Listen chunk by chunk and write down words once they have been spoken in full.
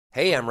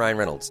Hey, I'm Ryan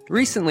Reynolds.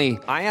 Recently,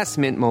 I asked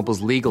Mint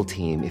Mobile's legal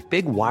team if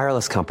big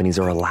wireless companies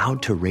are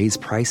allowed to raise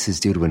prices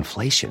due to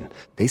inflation.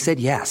 They said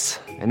yes.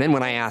 And then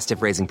when I asked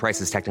if raising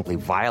prices technically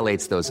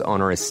violates those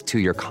onerous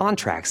two-year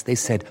contracts, they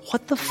said,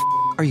 "What the f***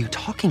 are you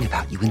talking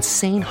about, you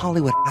insane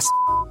Hollywood ass?"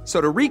 So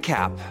to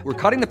recap, we're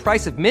cutting the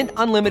price of Mint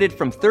Unlimited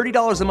from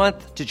 $30 a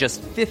month to just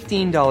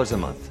 $15 a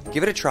month.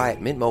 Give it a try at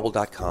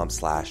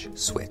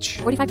mintmobile.com/switch.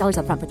 $45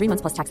 up front for 3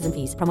 months plus taxes and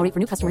fees. Promo rate for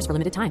new customers for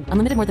limited time.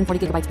 Unlimited more than 40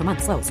 gigabytes per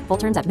month. Slows full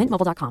terms at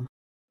mintmobile.com.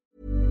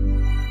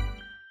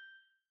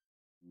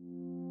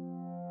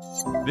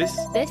 This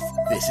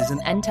is an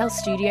Entel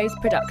Studios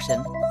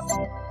production.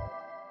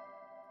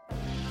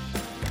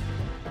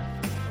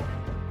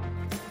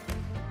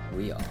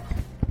 We are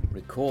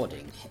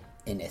recording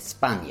in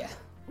España.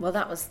 Well,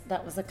 that was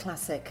a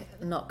classic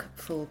knock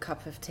full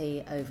cup of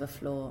tea over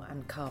floor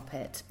and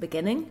carpet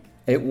beginning.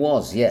 It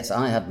was, yes.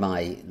 I had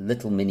my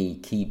little mini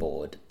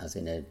keyboard, as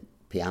in a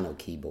piano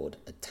keyboard,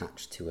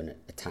 attached to an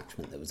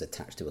attachment that was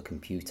attached to a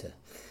computer.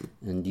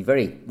 And you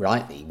very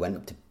rightly went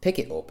up to pick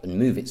it up and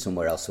move it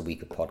somewhere else so we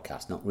could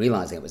podcast, not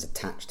realising it was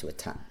attached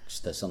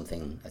to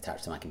something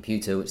attached to my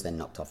computer, which then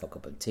knocked off a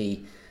cup of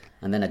tea.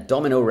 And then a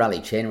domino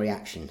rally chain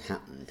reaction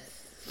happened.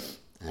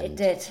 And it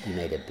did. You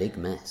made a big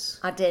mess.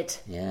 I did.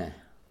 Yeah.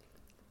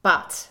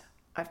 But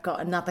I've got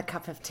another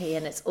cup of tea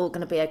and it's all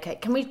going to be okay.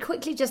 Can we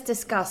quickly just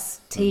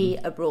discuss tea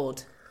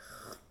abroad?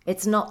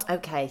 It's not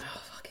okay.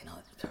 Oh, fucking hell,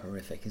 it's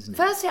horrific, isn't it?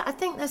 Firstly, I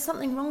think there's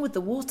something wrong with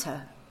the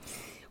water.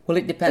 Well,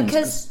 it depends.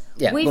 Because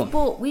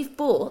we've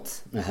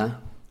bought. Uh-huh.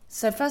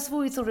 So first of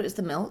all, we thought it was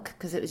the milk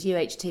because it was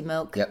UHT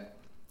milk. Yep.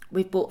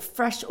 We've bought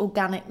fresh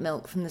organic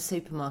milk from the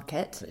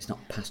supermarket. But it's not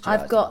pasteurised.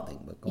 I've got I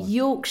think, but go on.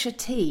 Yorkshire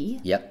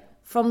tea. Yep.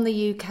 From the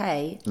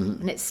UK,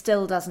 and it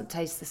still doesn't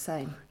taste the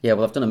same. Yeah,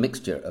 well, I've done a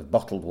mixture of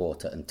bottled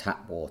water and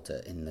tap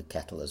water in the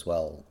kettle as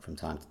well from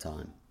time to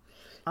time.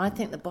 I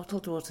think the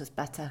bottled water's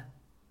better.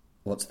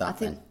 What's that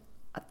then?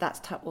 That's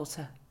tap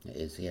water. It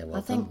is, yeah,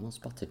 well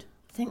spotted.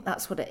 I think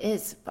that's what it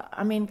is. But,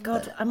 I mean,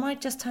 God, am I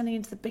just turning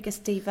into the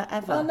biggest diva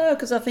ever? Well, no,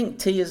 because I think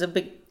tea is a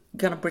big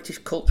kind of British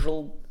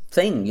cultural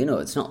thing, you know,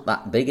 it's not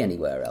that big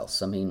anywhere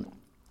else. I mean,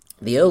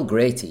 the Earl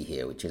Grey tea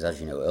here, which is, as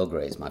you know, Earl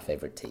Grey is my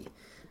favourite tea.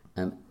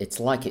 It's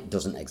like it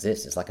doesn't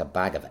exist. It's like a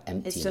bag of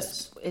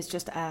emptiness. It's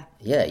just air.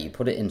 Yeah, you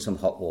put it in some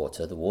hot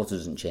water. The water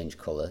doesn't change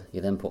colour.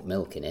 You then put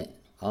milk in it,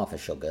 half a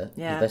sugar.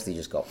 Yeah. You've basically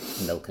just got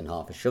milk and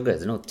half a sugar.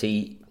 There's no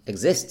tea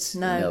exists.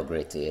 No. In Earl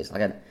Grey tea. It's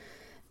like an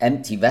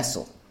empty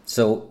vessel.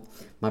 So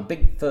my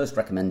big first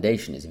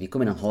recommendation is if you're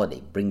coming on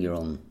holiday, bring your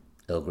own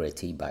Earl Grey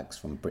tea bags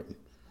from Britain.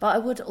 But I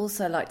would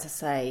also like to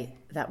say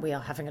that we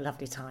are having a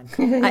lovely time.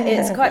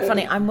 It's quite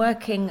funny. I'm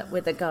working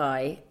with a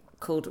guy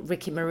called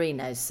Ricky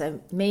Marino.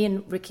 So me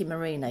and Ricky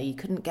Marino, you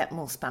couldn't get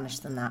more Spanish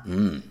than that.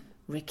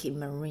 Ricky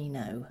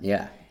Marino.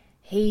 Yeah.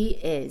 He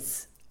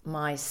is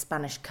my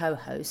Spanish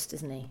co-host,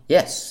 isn't he?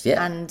 Yes,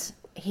 yeah. And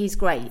he's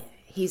great.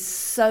 He's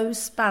so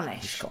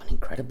Spanish. He's got an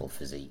incredible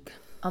physique.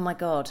 Oh my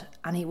God.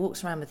 And he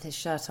walks around with his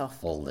shirt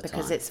off all the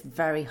because time. it's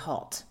very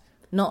hot.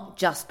 Not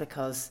just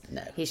because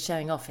he's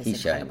showing off his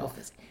incredible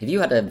physique. If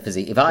you had a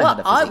physique, if I had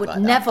a physique I would like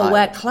never that,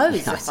 wear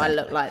clothes if I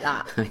looked like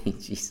that. I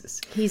mean,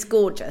 Jesus. He's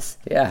gorgeous.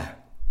 Yeah.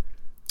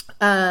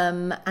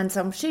 And so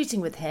I'm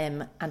shooting with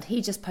him, and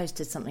he just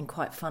posted something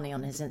quite funny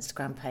on his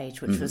Instagram page,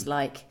 which was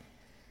like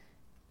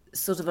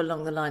sort of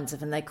along the lines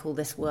of, and they call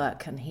this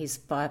work, and he's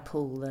by a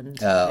pool,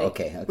 and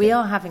okay. We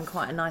are having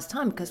quite a nice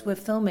time because we're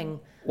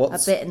filming a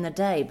bit in the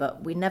day,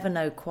 but we never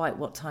know quite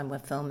what time we're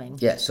filming.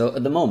 Yeah, so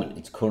at the moment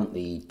it's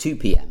currently 2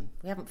 p.m.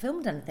 We haven't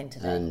filmed anything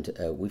today. And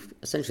we've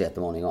essentially had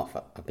the morning off.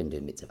 I've been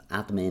doing bits of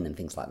admin and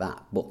things like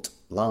that, but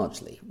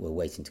largely we're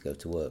waiting to go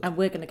to work. And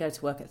we're going to go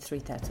to work at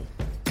 3:30.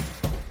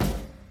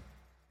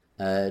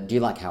 Do you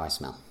like how I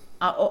smell?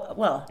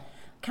 Well,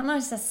 can I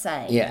just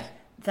say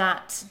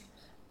that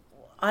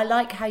I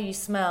like how you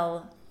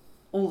smell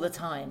all the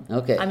time.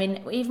 Okay. I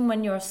mean, even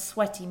when you're a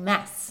sweaty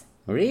mess.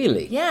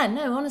 Really? Yeah,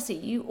 no, honestly,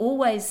 you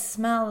always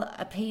smell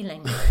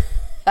appealing.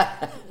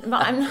 But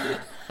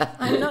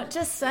I'm not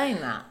just saying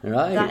that.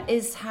 Right. That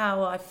is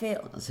how I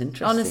feel. That's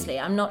interesting. Honestly,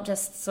 I'm not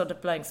just sort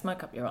of blowing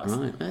smoke up your ass.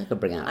 Right. I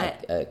could bring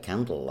out a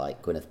candle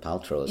like Gwyneth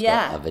Paltrow's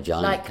got a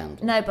vagina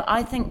candle. No, but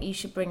I think you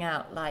should bring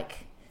out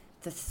like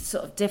the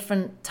sort of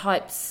different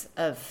types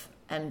of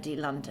MD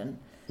London.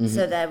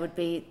 So there would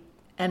be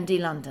MD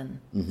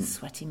London,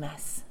 sweaty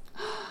mess.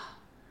 Are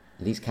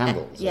these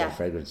candles or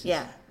fragrances?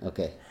 Yeah.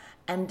 Okay.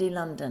 MD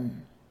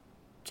London,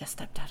 just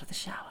stepped out of the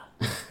shower.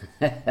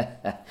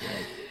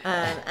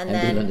 And MD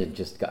then London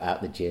just got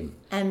out the gym.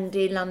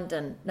 MD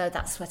London, no,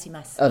 that's sweaty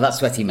mess. Oh, that's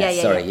sweaty mess.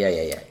 Yeah, Sorry, yeah.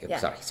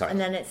 yeah. Sorry. And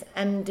then it's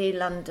MD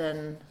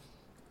London,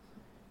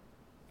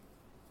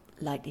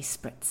 lightly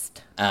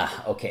spritzed.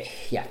 Ah, okay.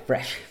 Yeah,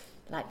 fresh.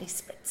 Lightly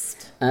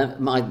spritzed.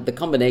 The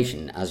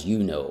combination, as you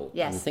know,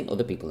 Yes. and I think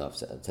other people have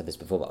said this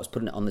before, but I was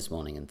putting it on this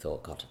morning and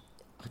thought, God,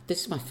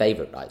 this is my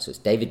favourite, right? So it's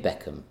David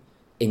Beckham,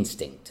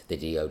 Instinct, the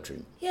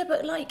deodorant. Yeah,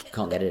 but like...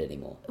 Can't get it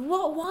anymore.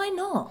 What? Why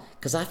not?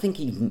 Because I think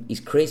he's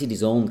created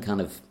his own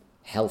kind of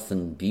health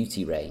and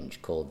beauty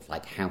range called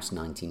like House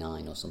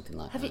 99 or something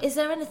like that. Is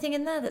there anything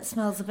in there that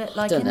smells a bit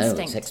like I don't know,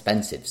 Instinct? it's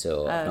expensive,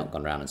 so I've not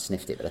gone around and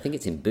sniffed it, but I think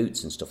it's in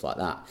Boots and stuff like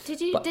that.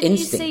 Did you But did you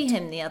Instinct- see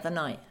him the other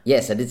night?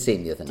 Yes, I did see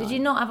him the other night. Did you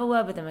not have a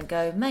word with him and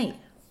go, mate,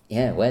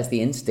 Yeah, where's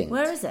the Instinct?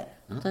 where is it?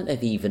 I don't know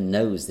if he even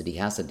knows that he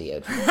has a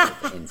deodorant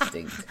called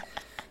Instinct.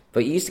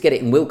 But you used to get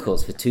it in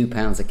Wilko's for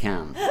 £2 a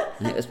can,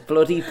 and it was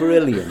bloody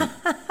brilliant.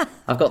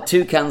 I've got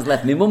 2 cans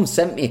left. My mum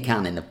sent me a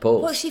can in the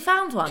post. Well, she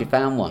found one. She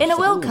found one. In She a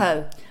said, "Ooh."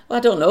 Wilko. Well, I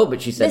don't know,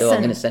 but she said, I'm Listen,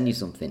 going to send you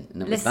something.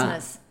 And it was that.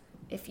 Listeners,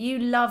 if you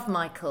love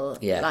Michael,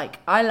 Yeah. like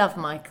I love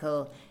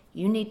Michael,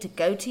 you need to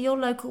go to your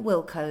local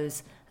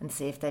Wilko's and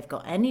see if they've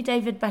got any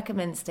David Beckham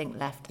Instinct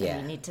left, Yeah.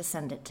 and you need to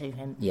send it to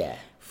him Yeah.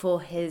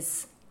 for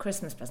his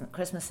Christmas present.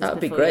 Christmas is That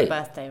would be before great. your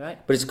birthday, right?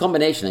 But it's a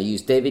combination. I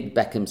used David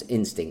Beckham's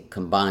Instinct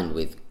combined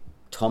with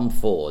Tom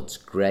Ford's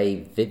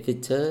Grey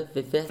Vetiver.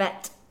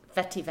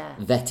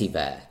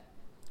 Vetiver.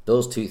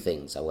 Those 2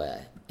 things I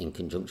wear in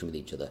conjunction with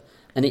each other.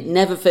 And it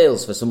never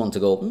fails for someone to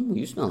go,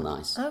 you smell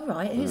nice. Oh,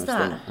 right. Who's I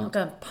that? think, I'll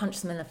go and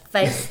punch them in the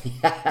face.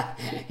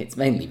 It's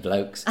mainly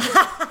blokes.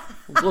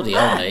 Bloody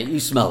hell, mate, you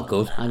smell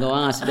good. I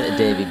go, it's a bit of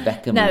David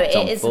Beckham No, and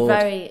Tom it's Ford.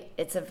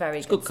 it's a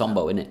very Good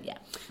combo, smell. isn't it? Yeah,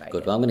 very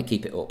Good. Well, I'm going to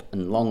keep it up.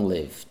 And long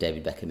live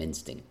David Beckham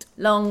Instinct.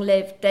 Long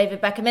live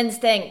David Beckham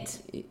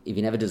Instinct. If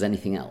he never does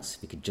anything else,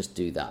 if he could just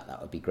do that,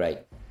 that would be great.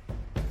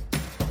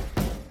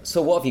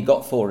 So what have you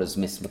got for us,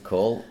 Miss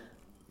McCall?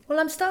 Well,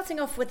 I'm starting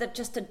off with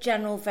just a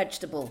general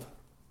vegetable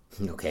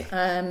Okay.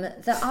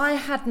 that I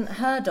hadn't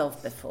heard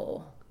of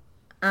before.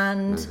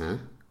 And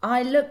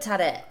I looked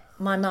at it.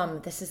 My mum,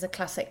 this is a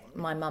classic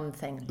my mum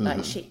thing.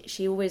 Like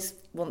she always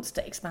wants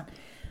to expand.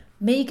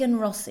 Megan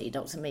Rossi,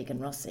 Dr. Megan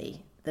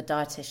Rossi, the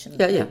dietitian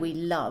Yeah. who we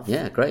love,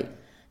 Yeah, great.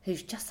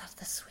 who's just had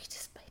the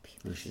sweetest baby.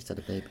 Oh, she's had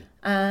a baby.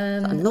 I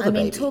mean,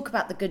 baby? talk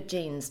about the good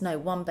genes. No,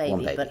 one baby,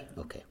 One baby, but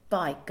okay.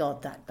 by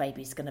God, that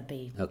baby's going to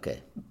be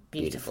Okay.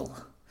 beautiful.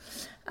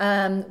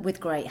 With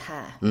great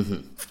hair.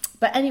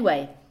 But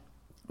anyway,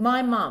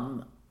 my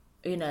mum,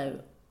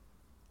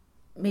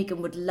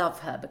 Megan would love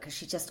her because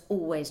she just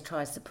always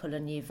tries to pull a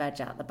new veg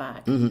out the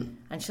bag.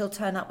 And she'll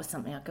turn up with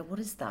something. I go, what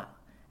is that?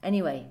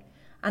 Anyway,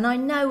 and I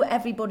know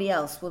everybody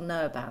else will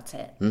know about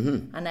it.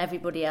 And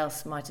everybody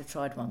else might have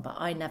tried one, but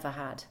I never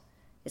had.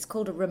 It's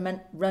called a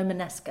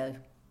Romanesco.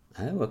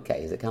 Oh,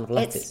 okay. Is it kind of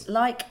lettuce? It's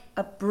like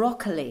a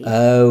broccoli.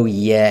 Oh,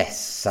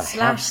 yes. I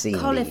have / seen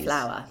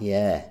cauliflower. these.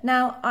 Yeah.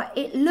 Now,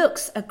 it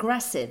looks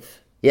aggressive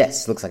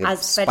Yes, looks like as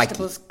it's spiky.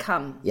 vegetables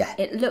come. Yeah.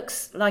 It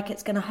looks like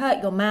it's going to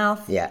hurt your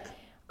mouth. Yeah.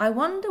 I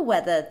wonder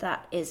whether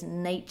that is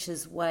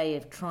nature's way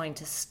of trying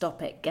to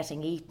stop it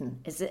getting eaten.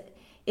 Is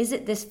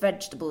it this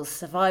vegetable's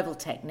survival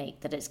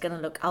technique that it's going to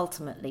look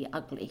ultimately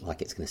ugly?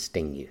 Like it's going to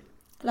sting you.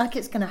 Like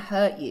it's going to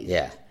hurt you.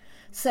 Yeah.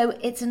 So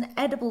it's an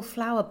edible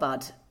flower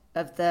bud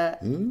of the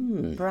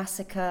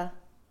Brassica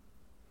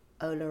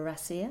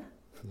oleracea.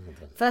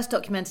 First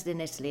documented in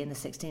Italy in the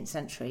 16th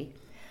century.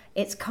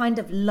 It's kind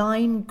of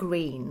lime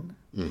green.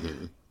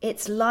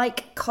 It's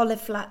like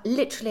cauliflower,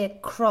 literally a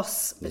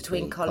cross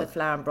between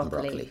cauliflower and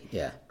broccoli.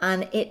 Yeah.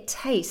 And it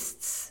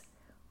tastes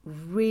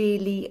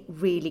really,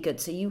 really good.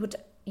 So you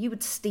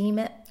would steam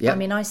it. Yep. I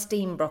mean, I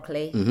steam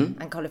broccoli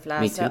and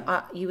cauliflower. Me so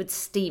too. you would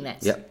steam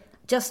it. Yep.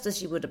 Just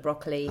as you would a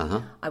broccoli.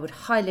 I would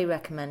highly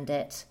recommend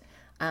it.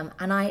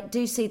 And I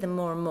do see them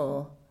more and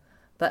more.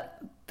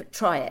 But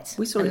try it.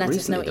 We saw and it let us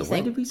recently, know what you though. Where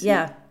think. did we see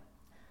Yeah. it?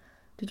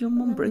 Did your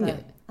mum bring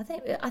it? I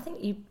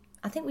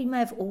think we may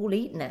have all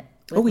eaten it.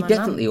 with Oh, we my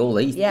definitely mum. all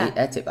ate Yeah.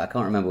 it, but I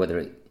can't remember whether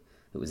it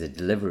was a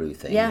Deliveroo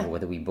thing Yeah. or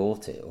whether we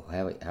bought it or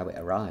how it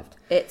arrived.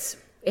 It's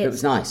But it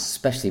was nice,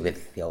 especially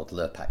with the old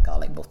Lurpak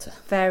garlic butter.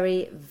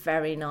 very,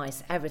 very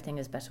nice. Everything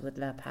is better with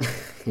Lurpak.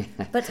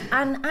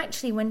 And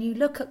actually, when you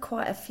look at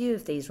quite a few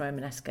of these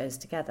Romanescos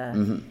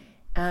together,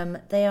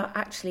 they are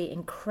actually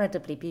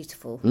incredibly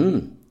beautiful.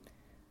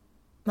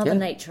 Mother Yeah.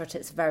 Nature at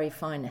its very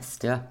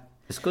finest. Yeah,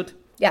 it's good.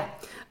 Yeah.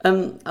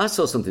 I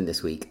saw something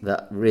this week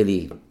that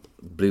really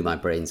blew my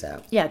brains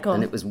out. Yeah, go on.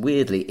 And it was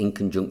weirdly in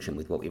conjunction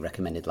with what we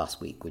recommended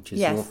last week, which is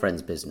Yes. Your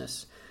Friend's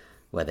Business,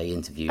 where they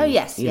interview Oh,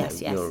 yes, you know,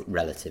 yes, yes. your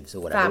relatives or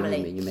whatever.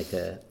 Family. You make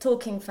the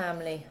Talking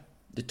Family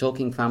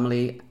Talking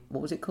Family,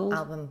 what was it called?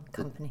 Album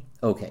Company.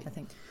 Okay. I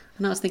think.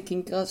 And I was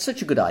thinking, oh, it's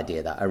such a good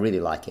idea that I really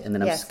like it. And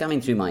then I was Yes.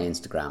 scanning through my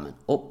Instagram and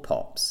up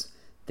pops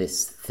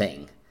this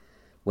thing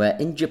where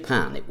in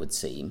Japan, it would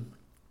seem,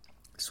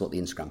 this is what the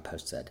Instagram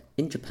post said,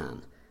 in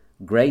Japan,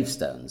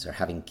 gravestones are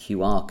having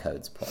QR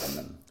codes put on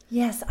them.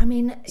 Yes, I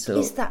mean, So-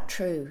 is that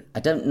true? I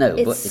don't know,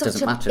 but it such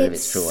doesn't matter if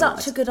it's true or not.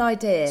 such a good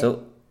idea.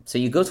 So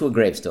you go to a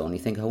gravestone, you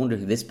think, I wonder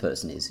who this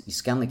person is. You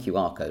scan the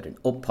QR code and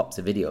up pops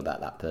a video about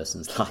that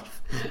person's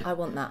life. I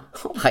want that.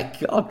 Oh my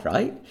God,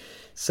 right?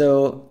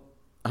 So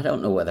I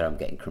don't know whether I'm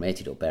getting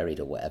cremated or buried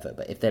or whatever,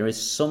 but if there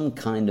is some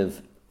kind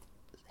of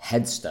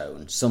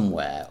headstone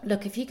somewhere,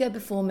 Look, if you go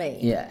before me,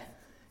 yeah,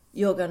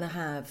 you're going to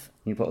have...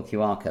 you put a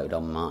QR code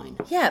on mine.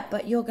 Yeah,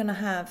 but you're going to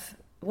have,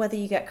 whether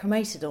you get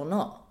cremated or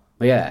not,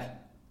 Yeah,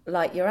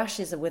 like your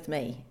ashes are with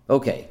me,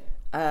 okay,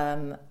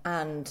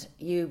 and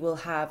you will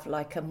have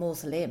like a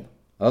mausoleum.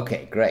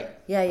 Okay, great.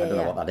 Yeah, I don't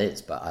know what that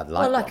is, but I'd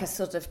like like one. a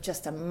sort of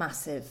just a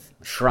massive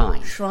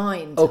shrine to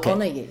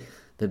honour you.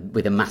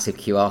 With a massive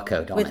QR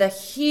code on it. With a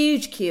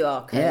huge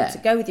QR code Yeah. to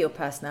go with your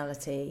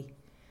personality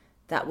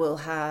that will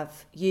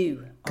have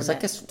you on I it,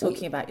 guess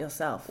talking about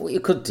yourself. What you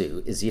could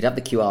do is you'd have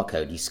the QR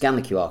code, you scan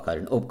the QR code,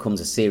 and up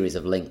comes a series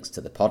of links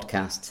to the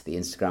podcast, to the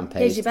Instagram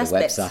page, Here's your to the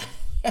best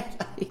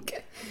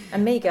website.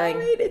 And me going,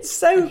 it's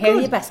so here are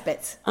good. your best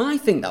bits. I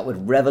think that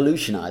would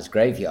revolutionise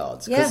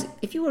graveyards. Because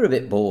if you were a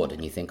bit bored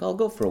and you think, I'll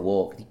go for a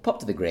walk, you pop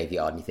to the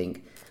graveyard and you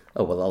think,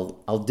 oh, well,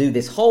 I'll do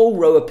this whole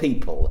row of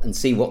people and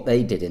see what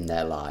they did in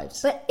their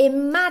lives. But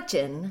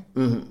imagine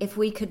if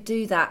we could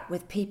do that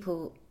with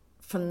people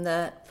from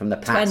the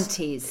past.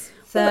 20s,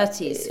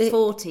 30s,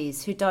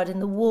 40s who died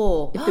in the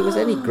war. If there was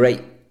any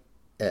great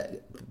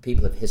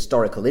people of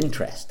historical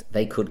interest,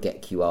 they could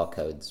get QR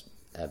codes,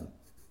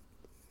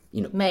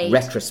 Made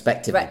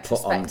retrospectively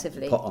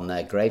put on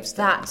their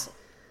gravestones.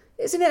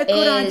 Isn't it a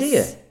good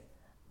idea?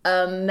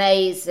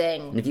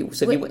 Amazing. And if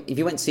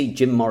you went to see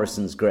Jim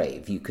Morrison's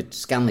grave, you could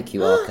scan the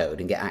QR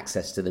code and get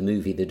access to the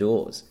movie The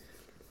Doors.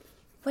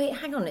 Wait,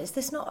 hang on. Is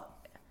this not...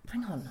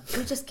 Hang on.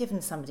 We've just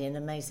given somebody an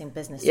amazing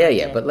business Yeah,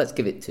 idea. yeah, but let's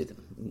give it to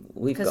them.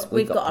 We've got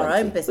our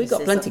plenty. own businesses. We've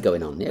got plenty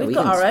going on. Yeah, we've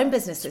got our own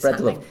businesses spread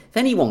the love. happening. If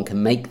anyone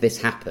can make this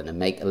happen and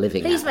make a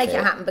living Please out make of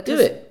it happen, because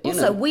do it.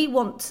 also we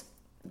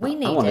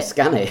need it. I want to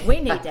scan it. We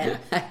need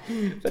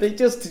it. But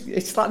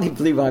it slightly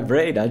blew my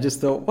brain. I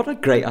just thought, what a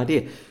great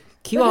idea.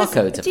 QR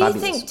codes are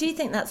fabulous. Do you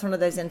think that's one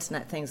of those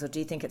internet things, or do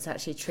you think it's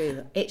actually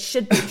true? It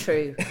should be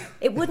true.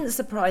 It wouldn't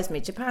surprise me.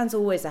 Japan's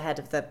always ahead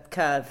of the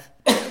curve.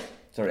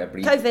 Sorry, I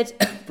breathed.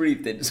 COVID.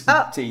 Breathed in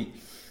some tea.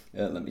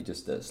 Let me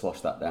just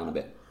slosh that down a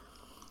bit.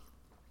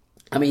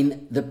 I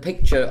mean, the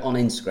picture on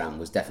Instagram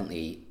was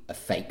definitely a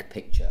fake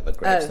picture of a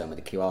gravestone with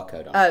a QR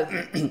code on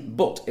it.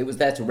 But it was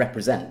there to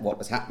represent what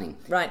was happening.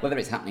 Right. Whether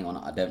it's happening or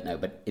not, I don't know.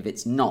 But if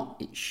it's not,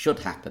 it should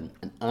happen.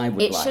 And I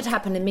would It should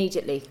happen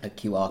immediately. a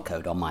QR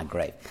code on my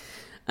grave.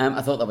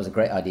 I thought that was a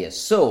great idea.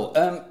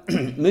 So,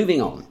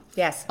 moving on.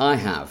 Yes. I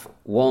have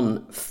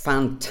one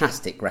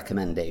fantastic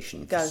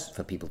recommendation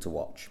for people to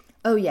watch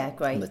Oh, yeah,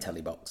 great. on the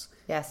telly box.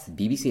 Yes.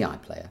 BBC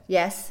iPlayer.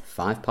 Yes.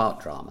 5-part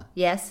drama.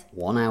 Yes.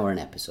 1 hour an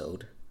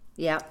episode.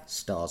 Yeah.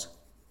 Stars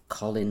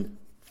Colin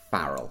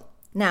Farrell.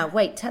 Now,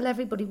 wait, tell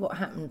everybody what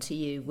happened to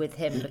you with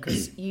him,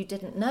 because you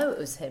didn't know it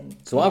was him.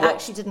 So you I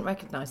actually didn't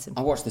recognise him.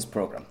 I watched this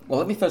programme. Well,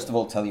 let me first of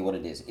all tell you what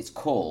it is. It's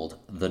called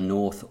The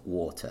North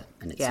Water,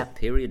 and it's a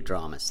period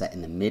drama set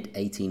in the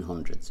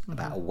mid-1800s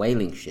about a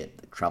whaling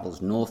ship that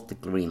travels north to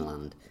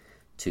Greenland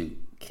to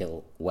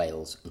kill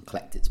whales and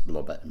collect its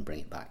blubber and bring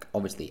it back.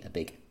 Obviously, a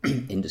big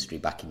industry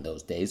back in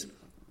those days.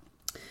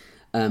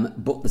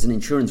 But there's an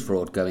insurance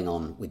fraud going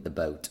on with the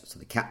boat. So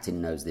the captain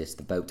knows this,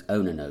 the boat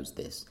owner knows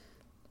this.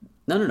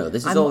 No.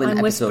 This is all in I'm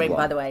episode whispering, 1.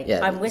 by the way.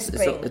 Yeah, I'm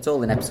whispering. It's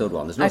all in episode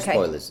 1. There's no Okay.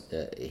 spoilers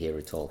here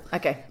at all.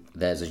 Okay.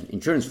 There's an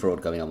insurance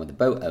fraud going on with the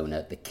boat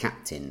owner, the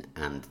captain,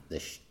 and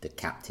the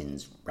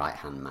captain's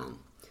right-hand man.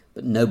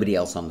 But nobody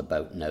else on the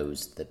boat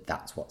knows that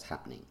that's what's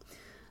happening.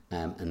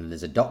 And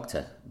there's a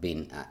doctor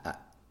being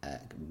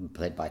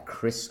played by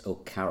Chris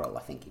O'Carroll,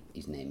 I think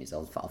his name is.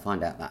 I'll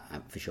find out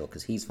that for sure,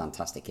 because he's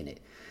fantastic in it.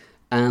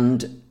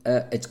 And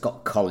it's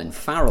got Colin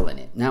Farrell in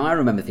it. Now, I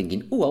remember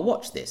thinking, oh, I'll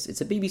watch this.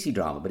 It's a BBC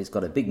drama, but it's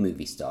got a big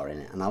movie star in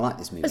it, and I like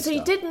this movie So star.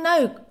 you didn't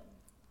know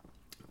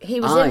he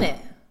was in it?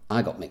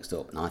 I got mixed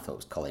up, and I thought it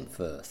was Colin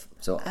Firth.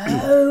 So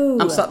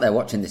I'm sat there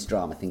watching this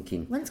drama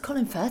thinking, When's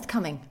Colin Firth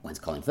coming? when's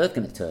Colin Firth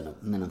going to turn up?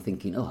 And then I'm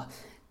thinking, oh.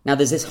 Now,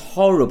 there's this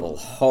horrible,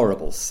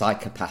 horrible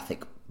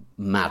psychopathic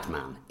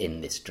madman in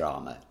this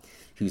drama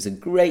who's a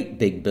great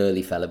big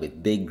burly fella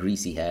with big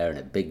greasy hair and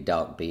a big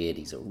dark beard.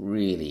 He's a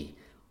really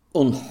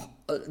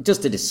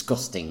just a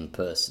disgusting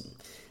person.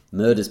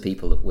 Murders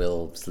people at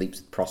will,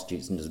 sleeps with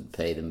prostitutes and doesn't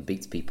pay them,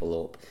 beats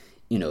people up,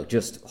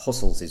 just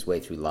hustles his way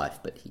through life,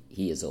 but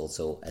he is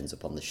also ends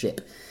up on the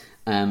ship.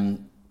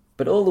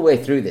 But all the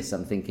way through this,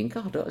 I'm thinking,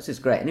 God, this is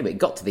great. Anyway, it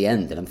got to the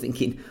end and I'm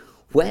thinking,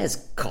 where's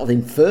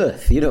Colin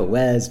Firth?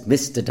 Where's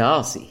Mr.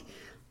 Darcy?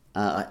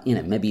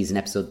 Maybe he's in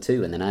episode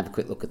 2, and then I have a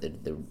quick look at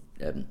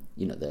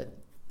the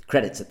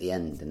credits at the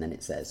end, and then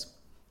it says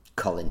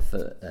Colin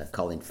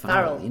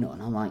Farrell, and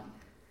I'm like,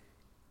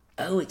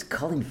 oh, it's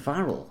Colin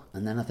Farrell.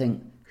 And then I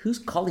think, who's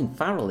Colin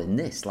Farrell in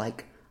this?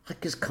 Like, I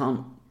just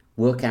can't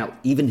work out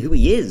even who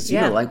he is.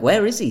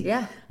 Where is he?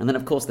 Yeah. And then,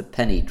 of course, the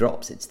penny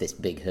drops. It's this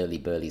big,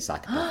 hurly-burly,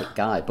 psychopathic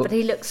guy. But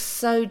he looks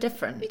so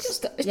different. It's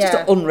just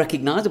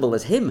unrecognisable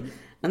as him.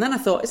 And then I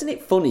thought, isn't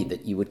it funny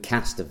that you would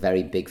cast a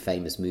very big,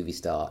 famous movie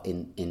star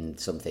in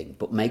something,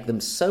 but make them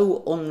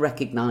so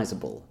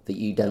unrecognisable that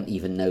you don't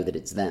even know that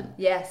it's them?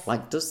 Yes.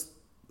 Does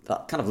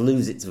that kind of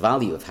lose its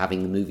value of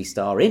having the movie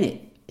star in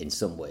it in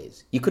some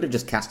ways? You could have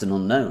just cast an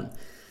unknown.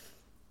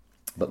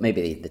 But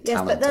maybe the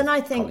talent. Yes, but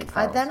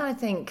then I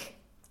think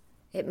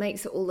it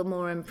makes it all the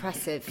more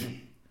impressive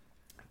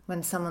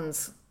when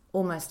someone's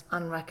almost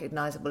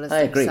unrecognisable as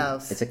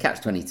themselves. It's a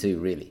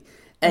catch-22, really.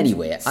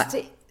 Anyway,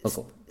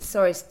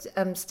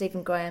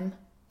 Stephen Graham.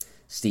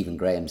 Stephen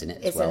Graham's in it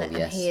as Isn't well. it? And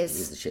Yes, he is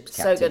he's the ship's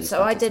so captain. good. He's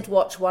So I fantastic. did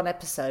watch one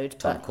episode,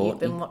 Tom but Courtenay. you've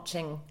been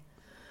watching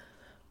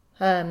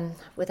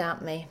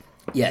without me.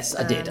 Yes,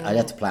 I did. I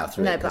had to plough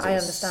through No, it because but I it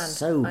was understand.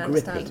 so I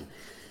gripping. understand.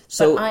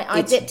 So But I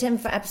it's- dipped in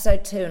for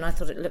episode 2 and I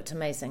thought it looked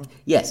amazing.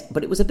 Yes,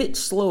 but it was a bit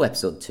slow,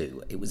 episode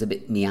 2. It was a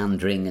bit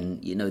meandering,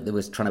 and there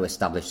was trying to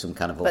establish some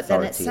kind of authority. But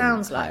then it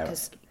sounds and like,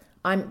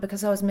 hierarchy.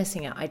 because I was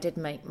missing it, I did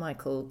make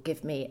Michael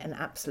give me an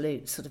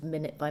absolute sort of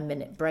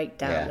minute-by-minute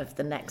breakdown Yeah. of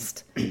the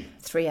next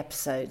 4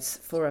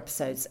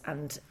 episodes,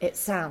 and it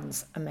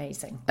sounds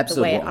amazing, Episode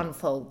the way 1. it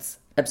unfolds.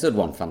 Episode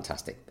 1,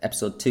 fantastic.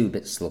 Episode 2, a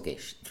bit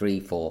sluggish. 3,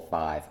 4,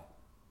 5.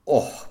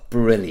 Oh,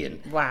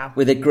 brilliant. Wow.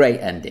 With a great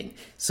ending.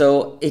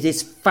 So it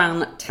is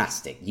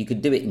fantastic. You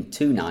could do it in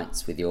 2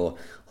 nights with your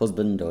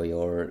husband or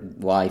your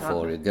wife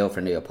or your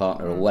girlfriend or your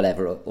partner or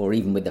whatever, or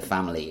even with the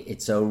family.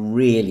 It's a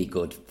really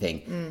good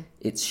thing.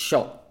 It's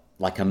shot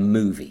like a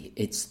movie.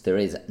 There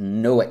is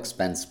no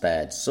expense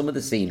spared. Some of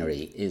the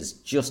scenery is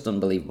just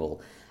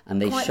unbelievable.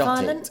 And they Quite shot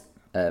violent?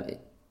 it.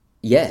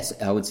 Yes,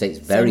 I would say it's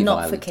very so not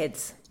violent. for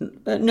kids.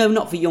 No,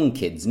 not for young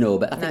kids, no,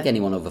 but I think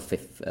anyone over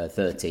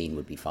 13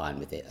 would be fine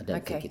with it. I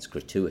don't think Okay. it's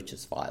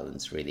gratuitous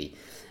violence, really.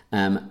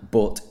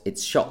 But they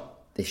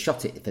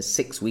shot it for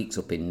 6 weeks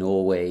up in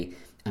Norway.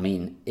 I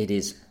mean, it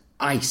is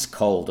ice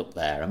cold up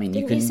there. I mean,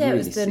 Didn't you can you say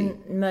really it was the see.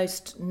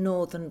 most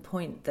northern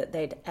point that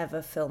they'd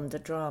ever filmed a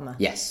drama?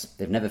 Yes,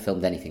 they've never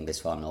filmed anything this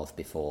far north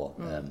before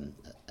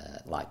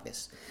like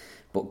this.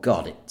 But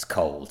God, it's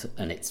cold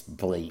and it's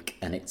bleak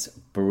and it's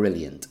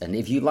brilliant. And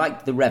if you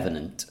like The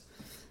Revenant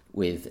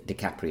with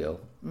DiCaprio,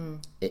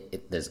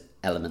 there's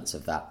elements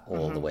of that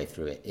all the way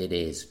through it. It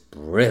is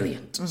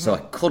brilliant. So I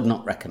could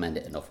not recommend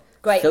it enough.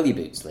 Great. Fill your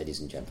boots, ladies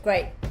and gentlemen.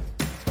 Great.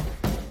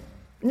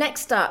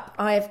 Next up,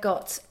 I've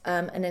got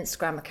an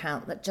Instagram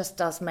account that just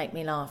does make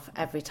me laugh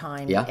every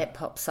time it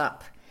pops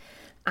up.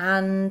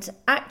 And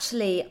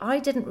actually, I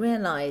didn't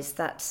realise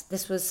that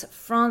this was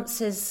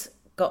France's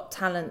Got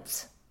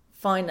Talent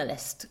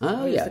finalist,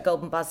 who's the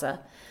Golden Buzzer,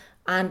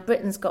 and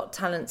Britain's Got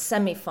Talent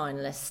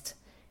semi-finalist.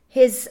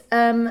 His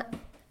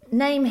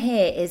name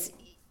here is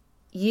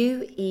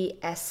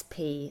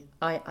UESPIIIII.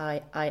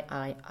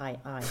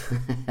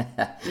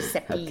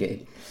 Giuseppe.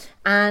 Okay.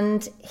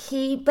 And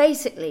he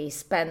basically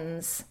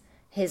spends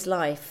his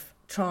life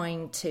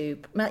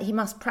he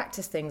must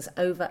practice things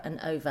over and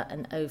over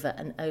and over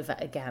and over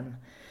again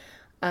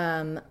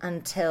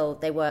until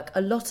they work.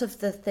 A lot of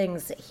the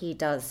things that he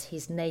does,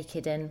 he's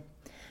naked in.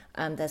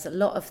 There's a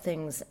lot of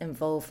things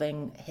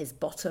involving his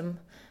bottom,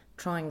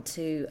 trying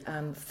to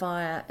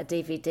fire a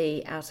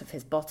DVD out of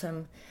his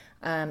bottom.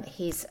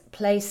 He's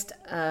placed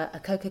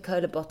a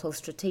Coca-Cola bottle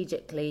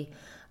strategically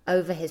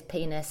over his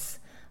penis.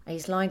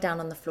 He's lying down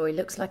on the floor. He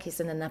looks like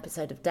he's in an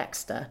episode of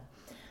Dexter.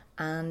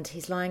 And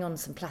he's lying on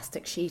some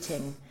plastic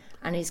sheeting.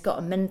 And he's got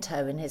a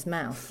Mento in his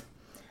mouth.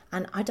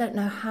 And I don't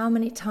know how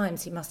many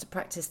times he must have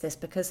practiced this,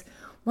 because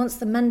once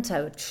the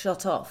Mento had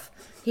shot off,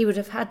 he would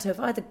have had to have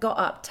either got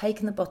up,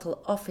 taken the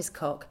bottle off his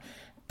cock,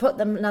 put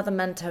another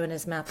Mento in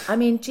his mouth. I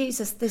mean,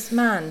 Jesus, this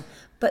man.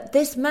 But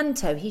this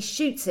Mento, he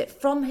shoots it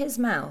from his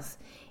mouth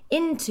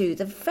into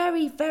the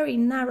very, very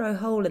narrow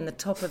hole in the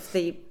top of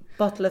the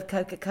bottle of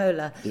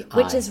Coca-Cola,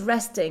 which is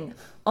resting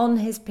on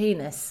his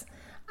penis,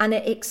 and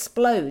it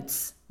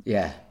explodes.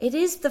 Yeah. It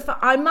is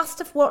I must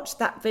have watched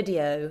that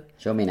video.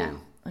 Show me now.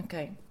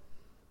 Okay.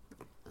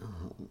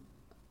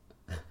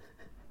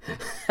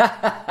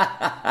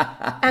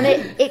 And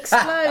it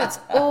explodes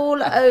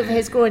all over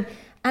his groin.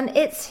 And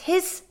it's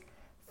his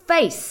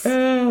face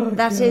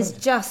that is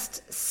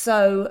just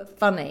so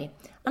funny.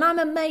 And I'm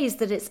amazed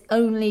that it's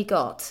only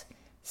got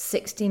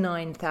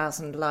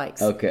 69,000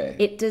 likes. Okay.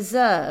 It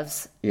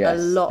deserves Yes,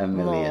 a lot 1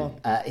 million.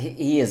 more.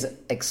 He is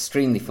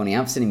extremely funny.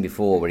 I've seen him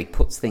before where he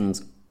puts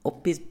things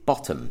up his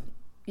bottom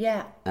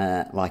Yeah.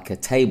 like a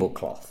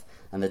tablecloth.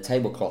 And the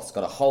tablecloth's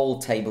got a whole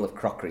table of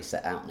crockery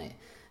set out in it.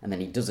 And then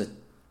he does a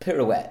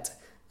pirouette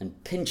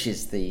and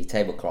pinches the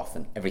tablecloth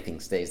and everything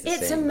stays the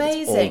It's same.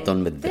 amazing. It's all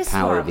done with This the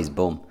power of one, his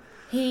bum.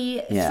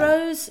 He Yeah.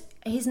 throws,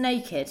 he's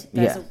naked,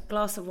 there's Yeah. a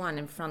glass of wine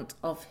in front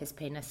of his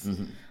penis,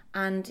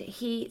 and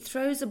he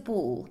throws a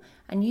ball,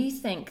 and you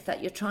think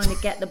that you're trying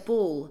to get the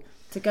ball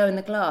to go in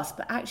the glass,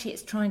 but actually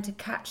it's trying to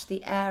catch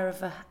the air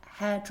of a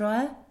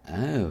hairdryer,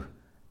 Oh.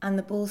 and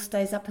the ball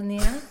stays up in the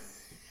air.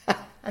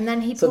 And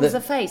then he So pulls the-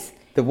 a face.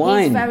 The He's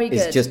wine very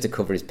is good. just to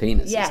cover his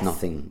penis. Yes. It's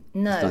nothing,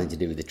 No. it's nothing to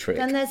do with the trick.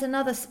 Then there's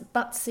another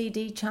butt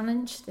CD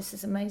challenge. This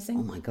is amazing.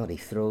 Oh my God, he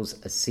throws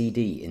a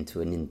CD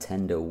into a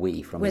Nintendo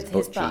Wii from With his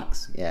his butt butt.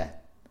 cheeks. Yeah.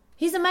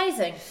 He's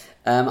amazing.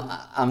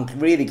 I'm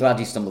really glad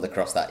you stumbled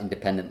across that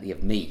independently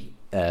of me.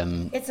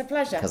 It's a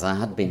pleasure. Because I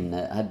had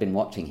been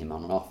watching him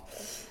on and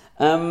off.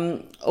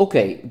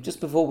 Okay, just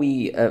before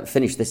we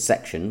finish this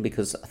section,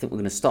 because I think we're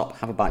going to stop,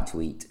 have a bite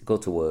to eat, go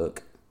to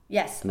work,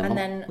 Yes, and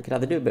then we could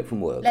either do a bit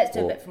from work. Let's do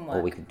a or, bit from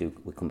Or work.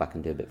 we come back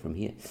and do a bit from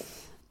here.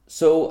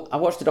 So I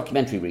watched a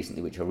documentary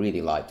recently which I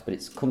really liked, but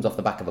it comes off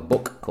the back of a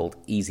book called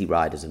Easy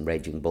Riders and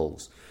Raging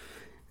Bulls.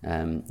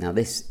 Now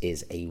this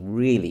is a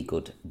really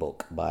good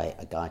book by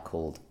a guy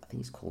called, I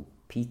think he's called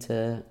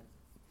Peter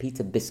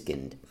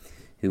Biskind,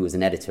 who was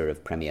an editor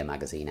of Premiere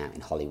Magazine out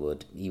in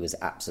Hollywood. He was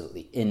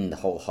absolutely in the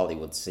whole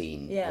Hollywood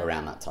scene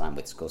around that time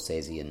with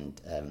Scorsese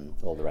and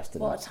all the rest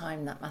of them. What a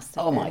time that must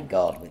have Oh been. my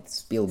God, with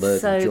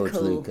Spielberg So and George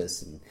cool.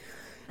 Lucas and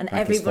Francis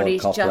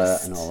everybody's Ford Coppola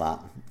just and all that.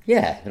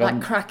 Yeah.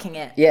 like cracking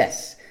it.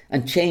 Yes.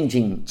 And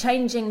changing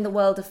Changing the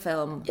world of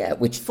film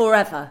which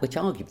forever. Which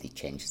arguably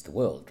changes the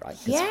world, right?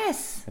 'Cause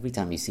Yes. every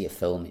time you see a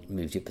film, it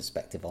moves your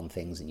perspective on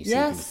things and you see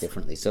Yes. things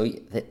differently. So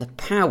the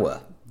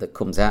power that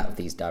comes out of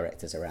these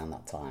directors around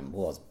that time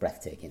was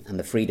breathtaking, and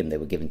the freedom they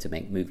were given to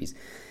make movies.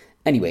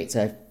 Anyway, it's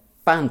a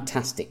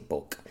fantastic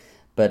book,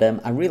 but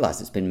I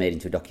realised it's been made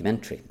into a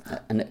documentary,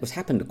 and it was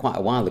happened quite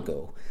a while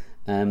ago.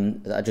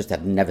 I just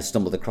had never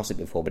stumbled across it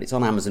before, but it's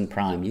on Amazon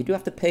Prime. You do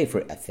have to pay for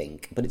it, I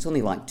think, but it's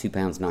only like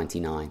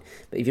 £2.99.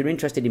 But if you're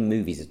interested in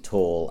movies at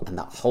all and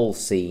that whole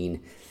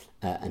scene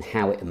and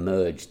how it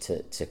emerged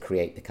to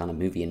create the kind of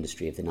movie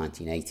industry of the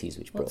 1980s,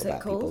 which brought What's it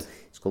about called? people,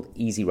 it's called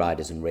Easy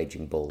Riders and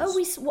Raging Bulls.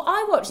 Oh,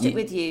 I watched it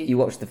with you. You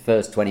watched the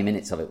first 20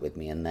 minutes of it with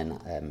me, and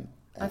then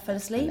I fell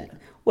asleep.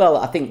 Well,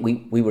 I think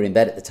we were in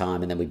bed at the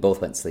time, and then we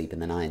both went to sleep,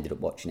 and then I ended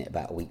up watching it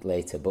about a week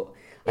later. But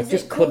I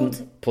just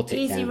couldn't put it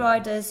Easy down.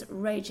 Riders,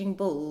 Raging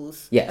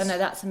Bulls. Yes. Oh no,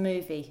 that's a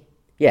movie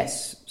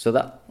Yes, so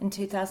that in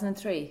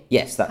 2003.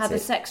 Yes, that's How the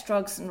it. sex,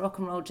 drugs, and rock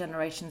and roll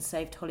generation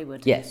saved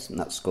Hollywood. yes, and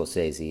that's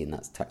Scorsese, and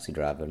that's Taxi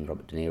Driver and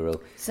Robert De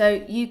Niro.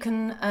 So you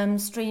can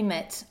stream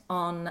it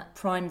on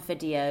Prime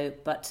Video,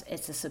 but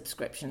it's a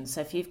subscription.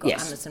 So if you've got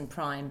Yes. Amazon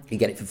Prime, You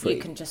get it for free.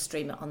 You can just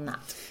stream it on that.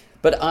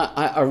 But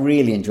I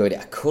really enjoyed it.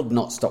 I could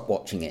not stop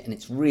watching it, and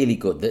it's really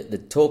good. The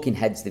talking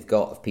heads they've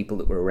got of people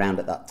that were around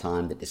at that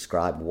time that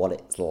describe what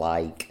it's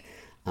like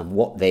and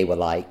what they were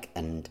like,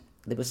 and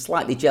they were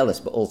slightly jealous,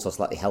 but also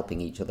slightly helping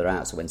each other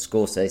out. So when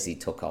Scorsese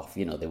took off,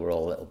 they were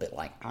all a little bit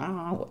like,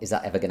 is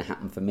that ever going to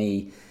happen for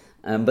me?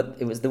 But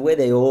it was the way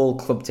they all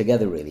clubbed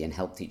together, really, and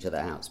helped each other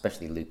out,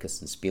 especially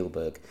Lucas and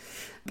Spielberg.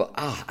 But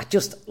I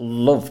just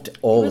loved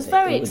all of it. It was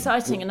very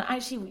exciting, and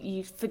actually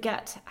you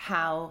forget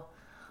how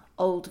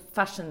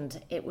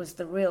old-fashioned it was.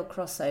 The real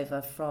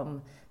crossover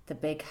from the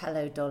big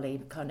Hello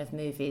Dolly kind of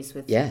movies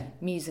with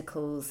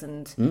musicals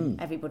and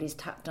everybody's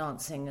tap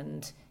dancing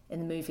and in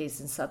the movies,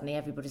 and suddenly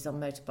everybody's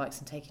on motorbikes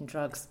and taking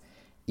drugs.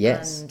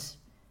 Yes. And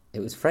It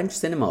was French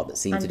cinema that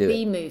seemed to do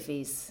B it.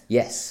 movies.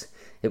 Yes.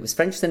 It was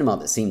French cinema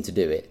that seemed to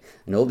do it.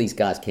 And all these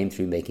guys came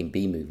through making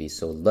B movies,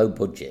 so low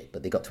budget,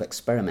 but they got to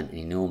experiment an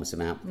enormous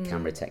amount with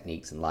camera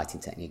techniques and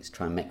lighting techniques,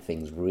 try and make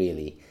things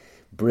really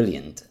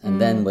brilliant. And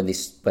then when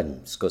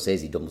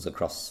Scorsese doubles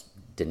across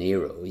De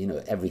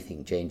Niro,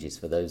 everything changes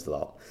for those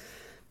lot.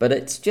 But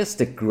it's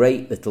just a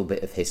great little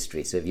bit of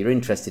history. So if you're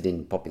interested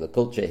in popular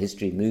culture,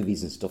 history,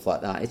 movies and stuff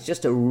like that, it's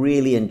just a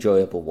really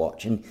enjoyable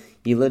watch. And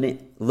you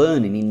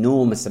learn an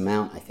enormous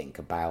amount, I think,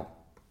 about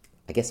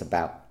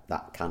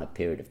that kind of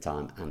period of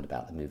time and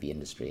about the movie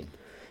industry.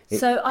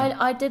 So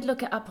I did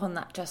look it up on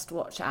that Just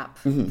Watch app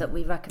that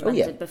we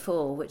recommended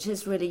before, which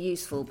is really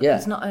useful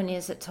because not only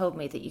has it told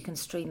me that you can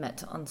stream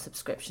it on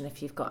subscription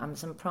if you've got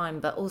Amazon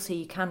Prime, but also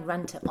you can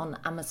rent it on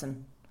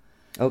Amazon.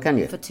 Oh, can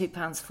you? For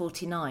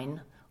 £2.49,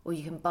 or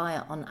you can buy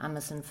it on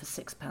Amazon for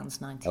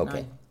 £6.99.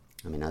 Okay.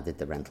 I mean, I did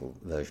the rental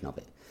version of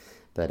it.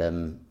 But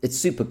it's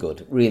super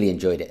good. Really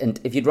enjoyed it. And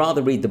if you'd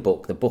rather read the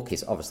book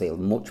is obviously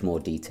much more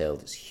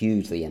detailed. It's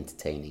hugely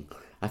entertaining.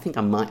 I think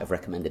I might have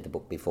recommended the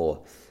book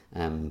before,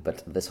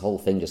 but this whole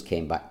thing just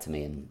came back to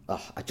me, and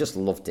I just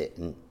loved it.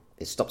 And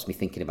it stops me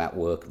thinking about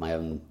work, my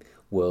own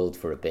world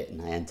for a bit,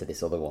 and I enter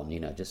this other one.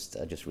 I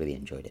just really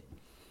enjoyed it.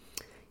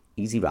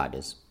 Easy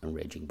Riders and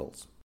Raging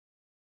Bulls.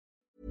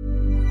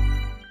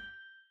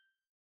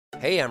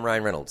 Hey, I'm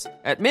Ryan Reynolds.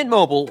 At Mint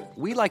Mobile,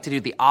 we like to do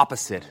the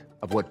opposite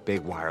of what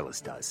Big Wireless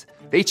does.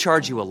 They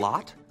charge you a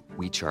lot,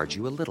 we charge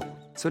you a little.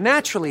 So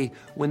naturally,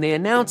 when they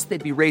announced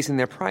they'd be raising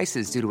their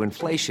prices due to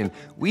inflation,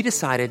 we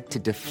decided to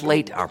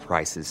deflate our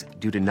prices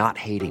due to not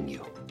hating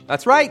you.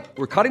 That's right.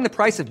 We're cutting the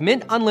price of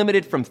Mint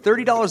Unlimited from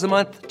 $30 a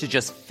month to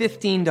just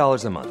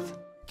 $15 a month.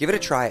 Give it a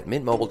try at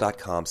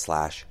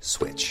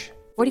mintmobile.com/switch.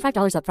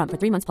 $45 upfront for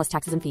 3 months plus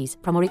taxes and fees.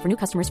 Promo rate for new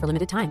customers for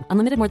limited time.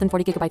 Unlimited more than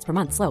 40 gigabytes per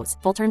month slows.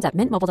 Full terms at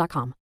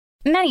mintmobile.com.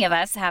 Many of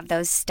us have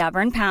those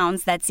stubborn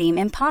pounds that seem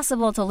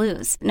impossible to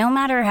lose, no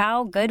matter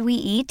how good we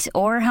eat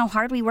or how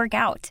hard we work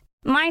out.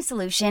 My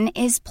solution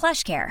is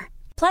PlushCare.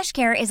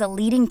 PlushCare is a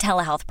leading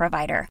telehealth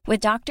provider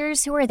with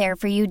doctors who are there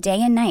for you day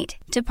and night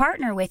to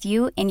partner with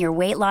you in your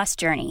weight loss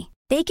journey.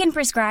 They can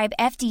prescribe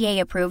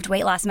FDA-approved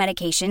weight loss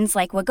medications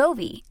like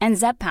Wegovy and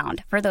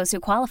Zepbound for those who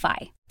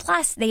qualify.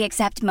 Plus, they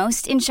accept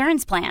most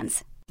insurance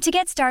plans. To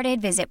get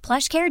started, visit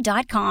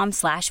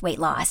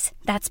plushcare.com/weightloss.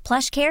 That's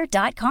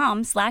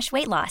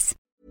plushcare.com/weightloss.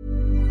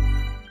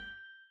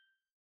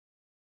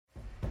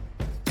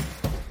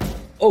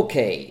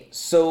 Okay,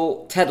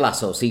 so Ted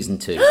Lasso Season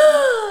 2.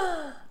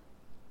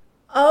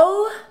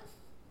 Oh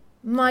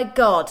my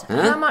God.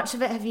 How much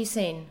of it have you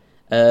seen?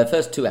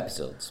 First 2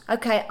 episodes.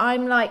 Okay,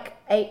 I'm like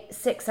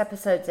 6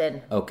 episodes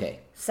in. Okay.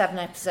 7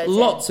 episodes in.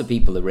 Lots of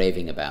people are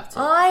raving about it.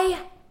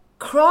 I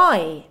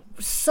cry,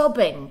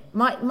 sobbing.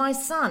 My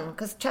son,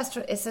 because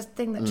Chester, it's a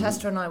thing that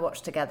Chester and I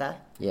watch together.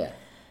 Yeah.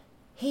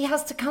 he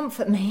has to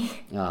comfort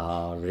me.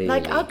 Oh, really?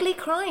 Like ugly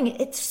crying.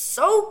 It's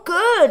so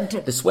good.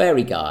 The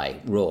sweary guy,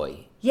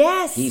 Roy.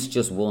 Yes. He's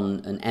just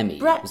won an Emmy.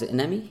 Brett. Was it an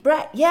Emmy?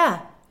 Brett,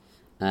 yeah.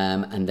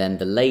 And then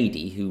the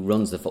lady who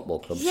runs the football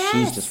club, Yes.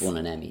 she's just won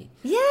an Emmy.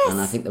 Yes.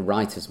 And I think the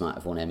writers might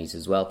have won Emmys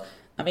as well.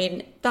 I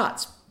mean,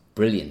 that's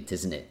brilliant,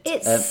 isn't it?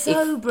 It's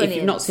so brilliant. If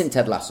you've not seen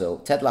Ted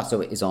Lasso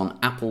is on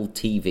Apple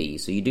TV,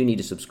 so you do need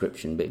a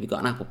subscription, but if you've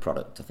got an Apple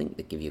product, I think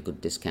they give you a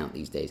good discount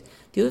these days.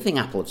 The other thing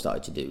Apple have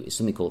started to do is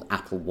something called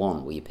Apple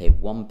One, where you pay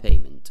one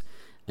payment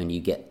and you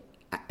get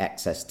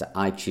access to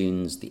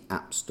iTunes, the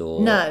App Store,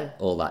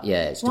 all that.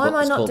 Yeah, Why am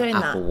I not called doing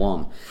Apple that?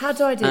 One. How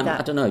do I do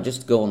that? I don't know.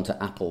 Just go onto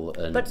Apple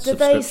and But do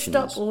they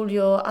subscriptions. stop all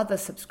your other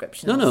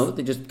subscriptions? No,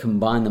 they just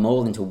combine them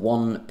all into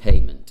one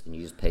payment, and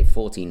you just pay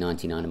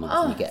 $14.99 a month,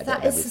 and you get a bit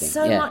of everything. That is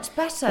so much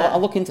better. Well,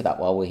 I'll look into that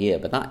while we're here,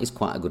 but that is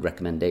quite a good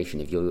recommendation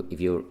if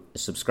you're a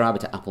subscriber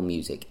to Apple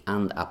Music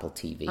and Apple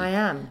TV. I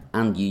am,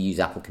 and you use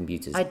Apple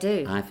computers. I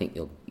do. I think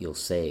you'll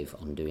save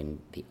on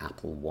doing the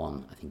Apple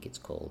One. I think it's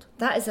called.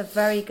 That is a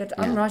very good.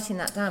 I'm writing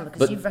that down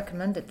because you've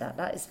recommended that.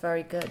 That is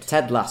very good.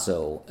 Ted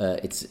Lasso,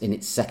 it's in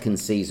its second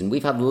season.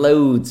 We've had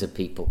loads of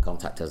people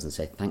contact us and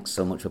say, thanks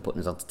so much for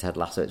putting us onto Ted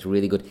Lasso. It's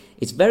really good.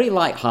 It's very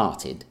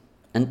light-hearted,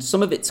 and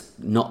some of it's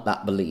not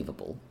that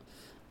believable.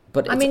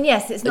 But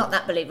yes, it's not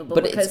that believable.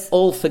 But because it's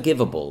all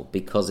forgivable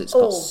because it's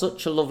got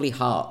such a lovely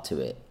heart to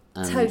it.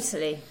 And,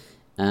 totally.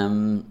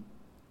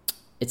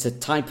 It's a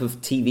type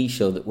of TV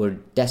show that we're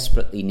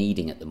desperately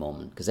needing at the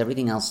moment because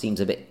everything else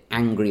seems a bit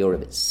angry or a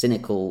bit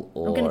cynical.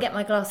 Or I'm going to get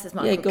my glasses,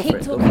 Michael. Yeah, go Keep for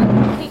it.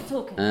 talking. Keep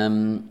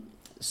talking.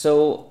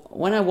 So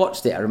when I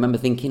watched it, I remember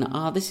thinking,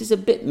 this is a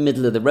bit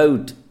middle of the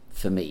road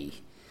for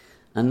me.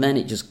 And then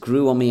it just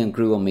grew on me,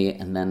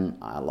 and then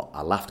I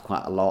laughed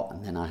quite a lot,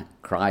 and then I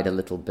cried a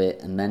little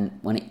bit. And then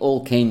when it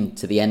all came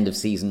to the end of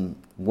season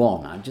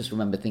 1, I just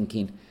remember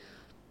thinking,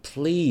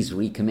 please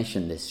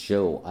recommission this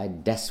show. I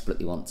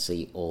desperately want to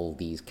see all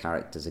these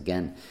characters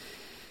again.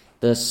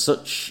 It's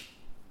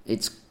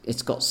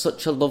got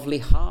such a lovely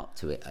heart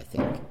to it, I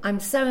think. I'm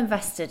so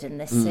invested in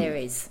this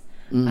series.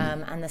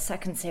 And the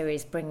second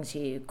series brings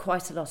you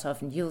quite a lot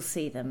of, and you'll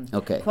see them,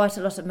 quite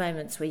a lot of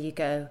moments where you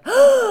go,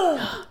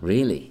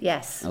 Really?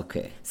 Yes.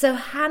 Okay. So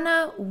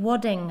Hannah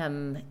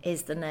Waddingham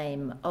is the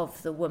name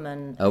of the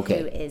woman who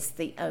is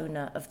the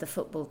owner of the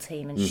football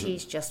team, and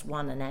she's just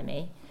won an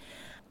Emmy.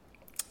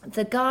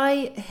 The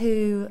guy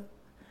who...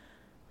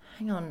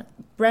 Hang on.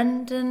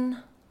 Brendan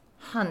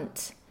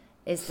Hunt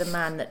is the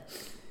man that...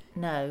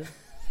 No.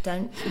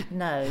 Don't...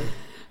 No.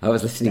 I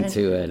was listening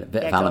to a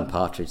bit of Alan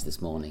Partridge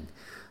this morning,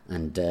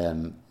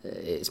 and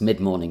it's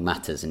Mid-Morning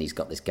Matters, and he's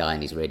got this guy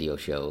in his radio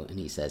show, and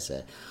he says,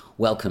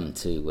 welcome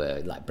to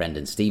like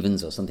Brendan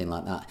Stevens or something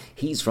like that.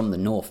 He's from the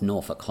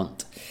Norfolk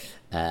Hunt,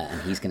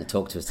 and he's going to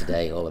talk to us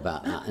today all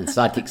about that. And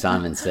Sidekick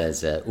Simon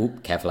says,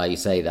 careful how you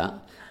say that.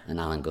 And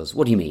Alan goes,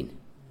 what do you mean?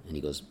 And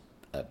he goes,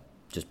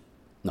 just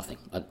nothing.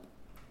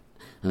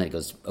 And then he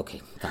goes,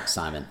 okay, thanks,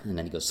 Simon. And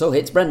then he goes, so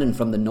it's Brendan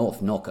from the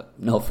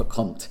Norfolk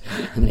Hunt.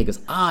 And then he goes,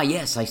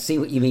 yes, I see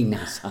what you mean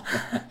now,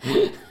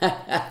 Simon.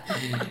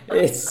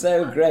 It's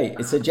so great.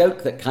 It's a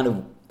joke that kind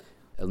of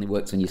only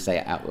works when you say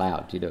it out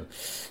loud, you know.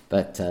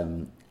 But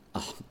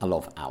I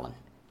love Alan.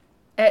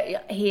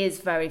 He is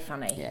very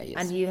funny. Yeah, he is.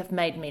 And you have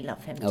made me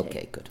love him too.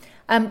 Okay, good.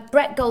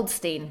 Brett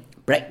Goldstein.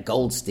 Brett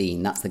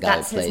Goldstein, that's the guy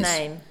who plays... That's his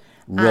name.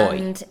 Roy.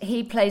 And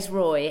he plays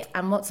Roy.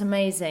 And what's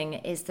amazing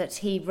is that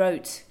he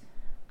wrote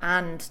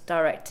and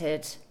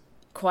directed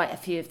quite a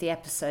few of the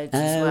episodes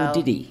as well. Oh,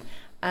 did he?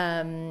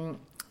 And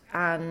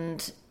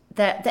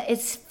it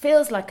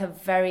feels like a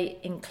very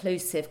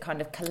inclusive kind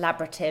of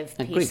collaborative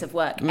piece of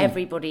work.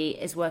 Everybody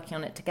is working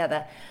on it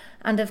together.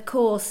 And of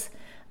course,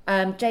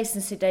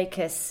 Jason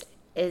Sudeikis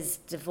is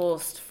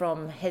divorced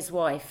from his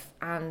wife,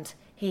 and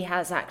he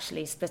has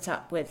actually split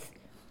up with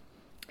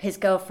his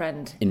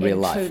girlfriend in real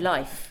life. True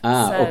Life.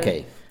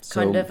 Okay.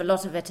 Kind of a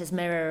lot of it is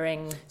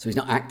mirroring... So he's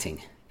not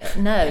acting?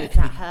 No,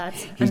 that hurt.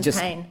 He's and just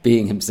pain.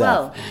 being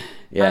himself. Well,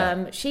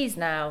 yeah. She's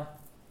now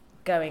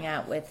going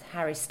out with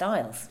Harry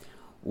Styles.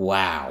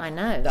 Wow. I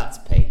know. That's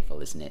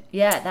painful, isn't it?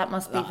 Yeah, that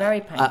must be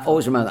very painful. I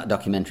always remember that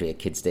documentary, A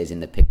Kid Stays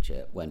in the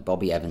Picture, when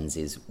Bobby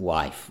Evans'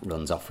 wife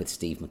runs off with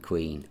Steve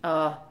McQueen.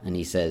 And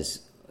he says,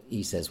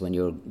 when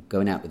you're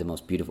going out with the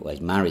most beautiful... Well,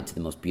 he's married to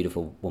the most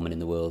beautiful woman in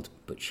the world,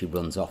 but she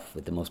runs off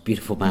with the most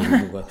beautiful man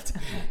in the world.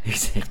 He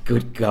said,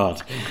 good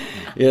God.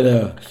 You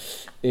know,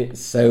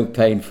 it's so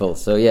painful.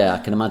 So, yeah, I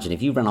can imagine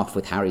if you ran off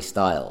with Harry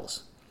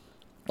Styles...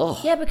 Oh.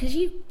 Yeah, because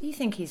you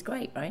think he's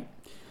great, right?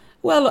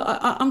 Well,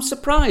 I'm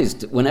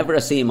surprised whenever I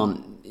see him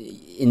on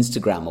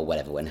Instagram or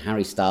whatever, when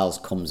Harry Styles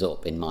comes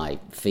up in my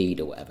feed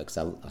or whatever, because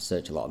I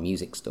search a lot of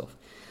music stuff.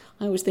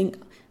 I always think,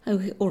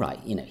 all right,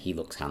 you know, he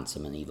looks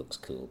handsome and he looks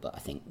cool, but I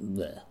think,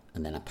 bleh,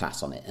 and then I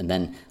pass on it. And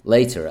then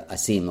later I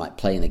see him like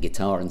playing the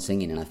guitar and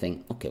singing, and I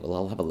think, okay, well,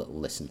 I'll have a little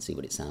listen, see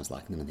what it sounds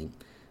like. And then I think,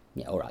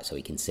 yeah, all right, so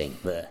he can sing,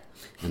 bleh.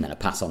 And then I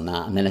pass on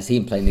that. And then I see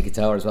him playing the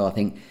guitar as well. I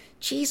think,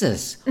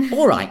 Jesus,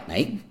 all right,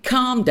 mate,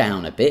 calm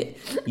down a bit.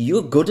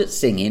 You're good at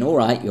singing, all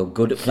right, you're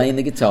good at playing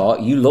the guitar,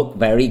 you look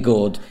very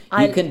good,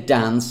 you can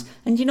dance.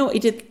 And you know what he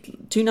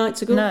did 2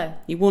 nights ago? No.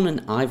 He won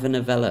an Ivor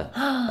Novello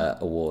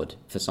award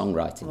for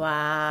songwriting.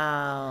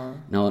 Wow.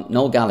 Now,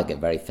 Noel Gallagher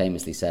very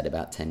famously said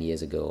about 10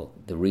 years ago,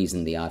 the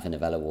reason the Ivor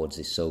Novello Awards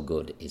is so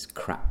good is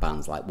crap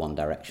bands like One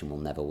Direction will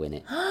never win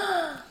it.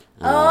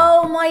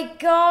 Oh my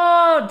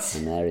God!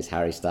 And there is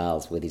Harry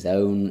Styles with his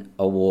own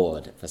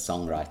award for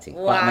songwriting.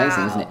 Wow. Quite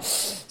amazing, isn't it?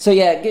 So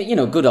yeah, you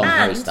know, good on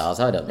Harry Styles.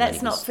 I don't know.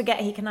 Let's not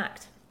forget he can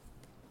act.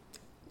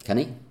 Can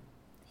he?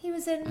 He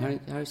was in...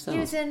 Harry Styles? He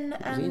was in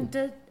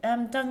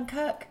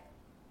Dunkirk.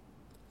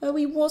 Oh,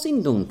 he was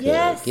in Dunkirk.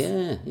 Yes.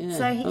 Yeah.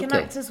 So he can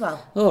act as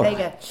well. All there right.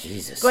 you go.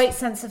 Jesus. Great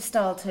sense of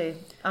style too.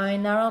 I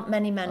mean, there aren't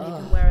many men who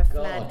can wear a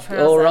flared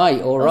trouser. All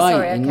right.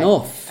 Sorry, okay.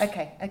 Enough.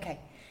 Okay.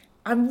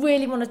 I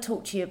really want to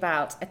talk to you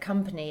about a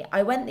company.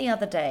 I went the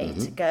other day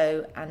to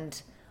go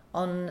and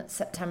on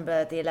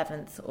September the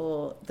 11th,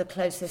 or the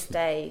closest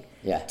day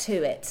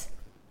to it,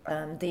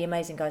 the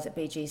amazing guys at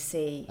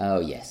BGC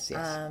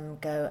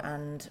go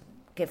and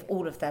give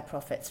all of their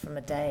profits from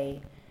a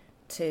day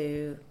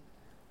to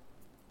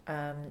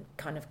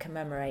kind of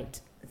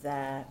commemorate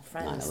their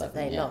friends that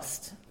they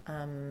lost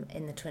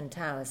in the Twin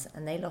Towers.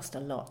 And they lost a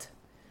lot.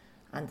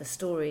 And the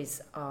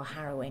stories are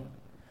harrowing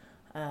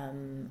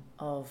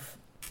of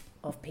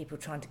people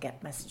trying to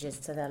get messages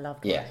to their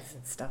loved ones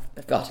and stuff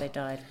before they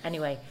died.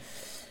 Anyway,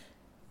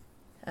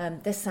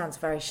 this sounds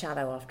very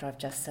shallow after I've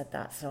just said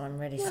that, so I'm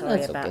really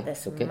sorry about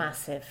this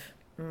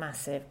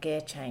massive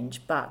gear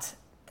change. But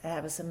there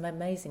was some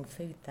amazing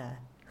food there.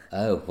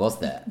 Oh, was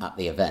there at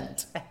the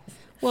event?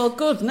 Well,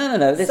 good. No.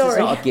 This is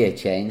not a gear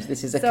change.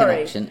 This is a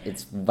connection.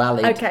 It's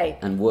valid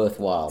and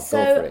worthwhile. So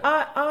go for it.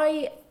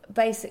 I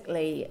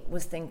basically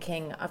was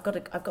thinking, I've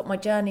got my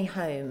journey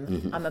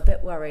home. I'm a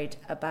bit worried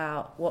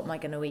about what am I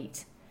going to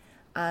eat.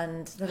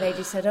 And the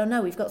lady said, oh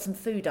no, we've got some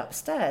food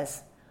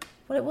upstairs.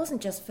 Well, it wasn't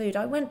just food.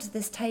 I went to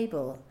this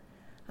table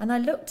and I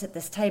looked at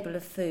this table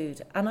of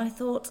food and I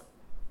thought,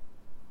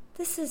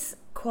 this is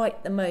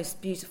quite the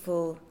most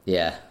beautiful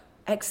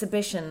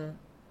exhibition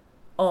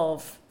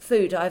of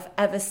food I've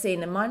ever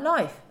seen in my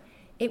life.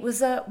 It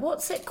was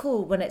what's it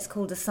called when it's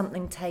called a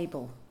something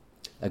table?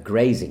 A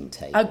grazing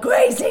table. A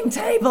grazing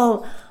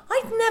table.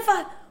 I'd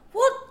never...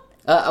 What?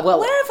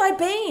 Where have I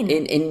been?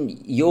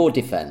 In your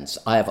defence,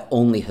 I have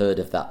only heard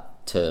of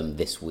that term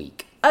this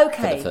week.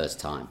 Okay. For the first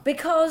time.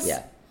 Because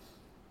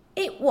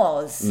it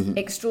was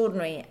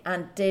extraordinary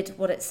and did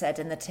what it said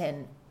on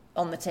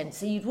the tin.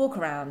 So you'd walk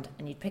around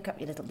and you'd pick up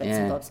your little bits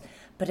and bobs.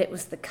 But it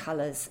was the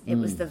colours, it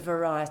was the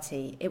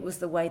variety, it was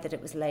the way that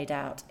it was laid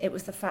out, it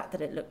was the fact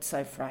that it looked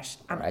so fresh,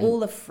 and all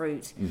the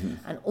fruit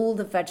and all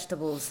the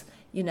vegetables,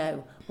 you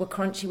know, were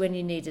crunchy when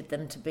you needed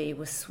them to be,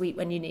 were sweet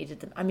when you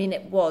needed them. I mean,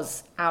 it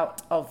was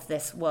out of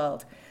this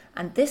world.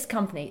 And this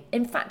company,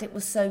 in fact, it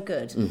was so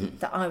good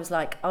that I was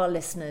like, our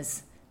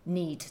listeners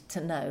need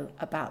to know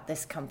about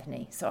this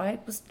company. So I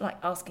was like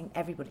asking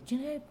everybody, do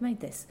you know who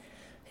made this?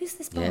 Who's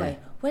this by? Yeah.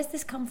 Where's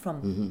this come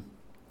from?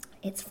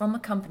 It's from a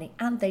company,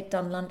 and they'd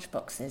done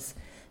lunchboxes.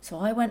 So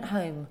I went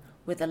home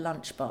with a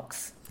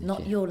lunchbox.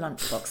 Not your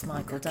lunchbox,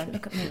 Michael. Don't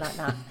look at me like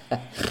that.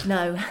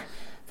 No,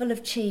 full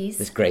of cheese.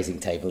 This grazing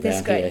table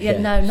down here.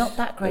 No, not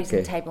that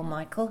grazing table,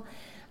 Michael.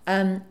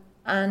 And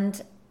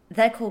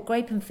they're called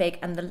Grape and Fig,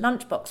 and the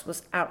lunchbox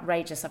was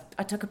outrageous.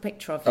 I took a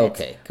picture of it.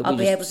 Okay, could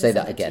we just say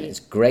that again? It's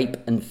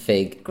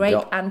grapeandfig.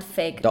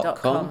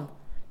 Grapeandfig.com.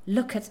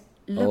 Look at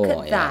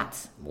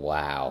that.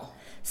 Wow.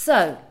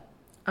 So,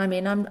 I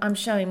mean, I'm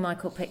showing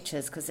Michael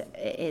pictures because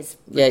it is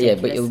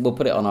ridiculous. But we'll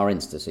put it on our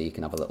Insta so you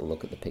can have a little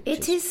look at the pictures.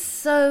 It is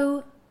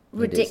so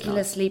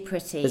ridiculously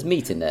pretty. There's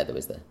meat in there, though,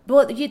 is there?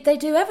 Well, they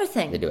do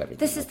everything. They do everything.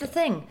 This is the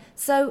thing.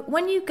 So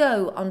when you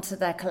go onto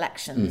their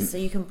collections, so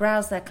you can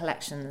browse their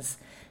collections,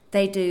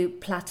 they do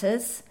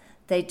platters,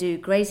 they do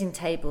grazing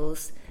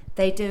tables,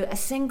 they do a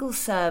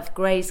single-serve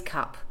graze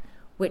cup,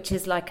 which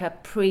is like a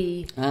so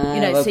you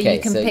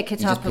can pick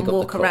it up and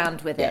walk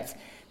around with it.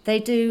 They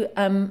do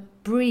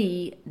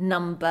brie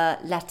number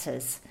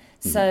letters.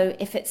 So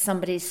if it's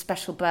somebody's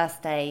special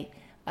birthday,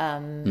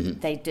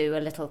 they do a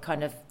little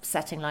kind of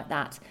setting like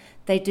that.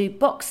 They do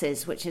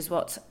boxes, which is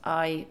what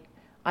I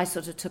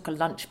sort of took a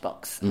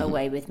lunchbox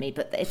away with me,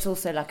 but it's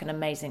also like an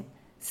amazing...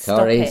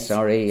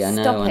 Sorry, I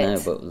know,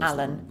 but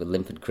Alan. With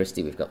Linford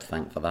Christie, we've got to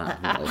thank for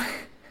that.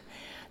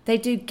 They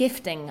do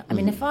gifting. I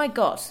mean, if I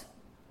got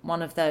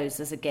one of those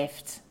as a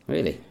gift...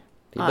 Really?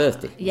 For your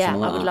birthday? Yeah,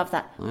 I would love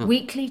that. Wow.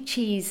 Weekly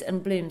cheese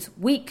and blooms.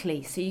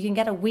 Weekly, so you can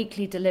get a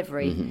weekly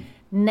delivery.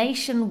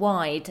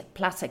 Nationwide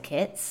platter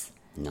kits.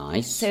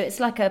 Nice. So it's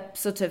like a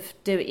sort of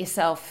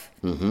do-it-yourself,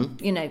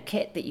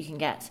 kit that you can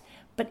get.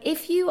 But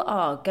if you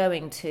are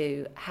going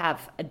to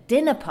have a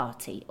dinner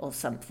party or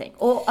something,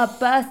 or a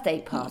birthday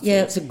party...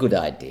 Yeah, it's a good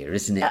idea,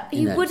 isn't it?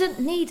 You wouldn't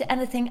need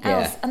anything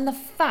else. And the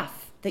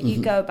faff that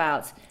you go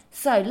about.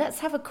 So let's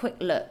have a quick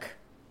look.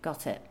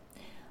 Got it.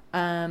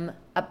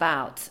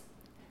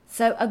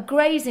 So a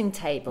grazing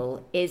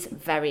table is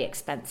very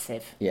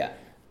expensive. Yeah.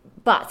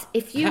 But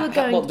if you were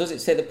going... What does it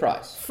say the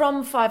price?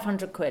 From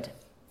 500 quid.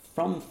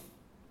 From...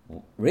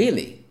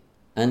 Really?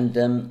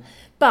 And...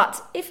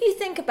 But if you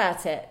think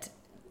about it...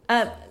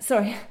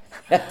 sorry.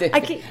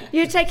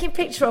 You're taking a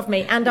picture of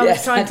me and I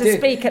was trying to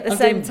speak at the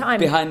same time.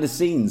 Behind the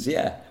scenes,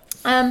 yeah.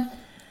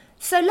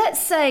 So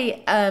let's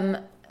say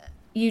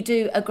you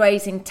do a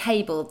grazing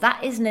table.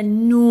 That is an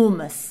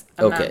enormous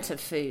amount of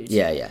food.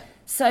 Yeah.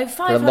 So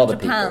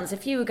 £500,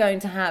 if you were going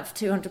to have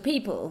 200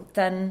 people,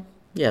 then...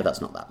 Yeah,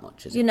 that's not that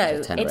much, is it? You know,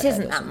 it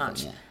isn't that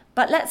much. Yeah.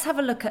 But let's have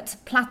a look at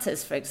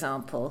platters, for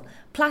example.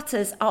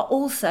 Platters are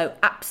also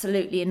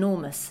absolutely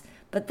enormous,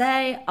 but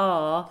they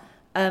are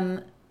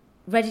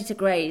ready to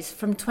graze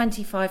from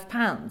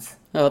 £25.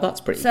 Oh,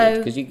 that's pretty good,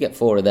 because you get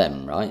 4 of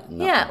them, right?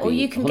 Yeah, or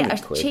you can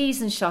get a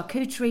cheese and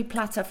charcuterie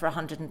platter for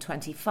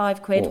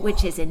 125 quid,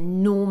 which is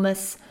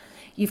enormous.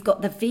 You've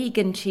got the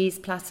vegan cheese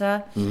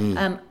platter,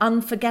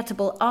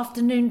 unforgettable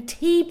afternoon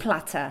tea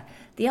platter.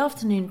 The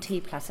afternoon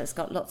tea platter's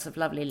got lots of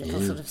lovely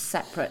little sort of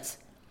separate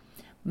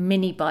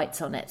mini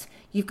bites on it.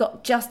 You've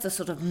got just a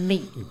sort of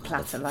meat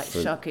platter like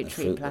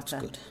charcuterie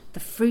platter. The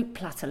fruit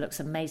platter looks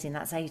amazing.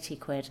 That's 80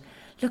 quid.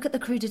 Look at the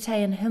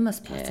crudité and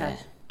hummus platter. Yeah.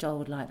 Joel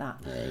would like that.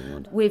 Yeah, he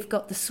would. We've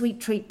got the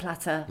sweet treat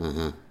platter.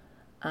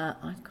 I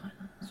quite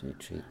like that. Sweet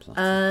treat platter.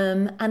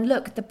 And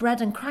look, the bread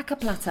and cracker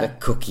platter. The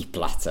cookie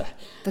platter.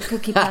 The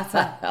cookie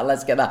platter.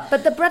 Let's get that.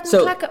 But the bread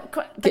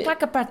and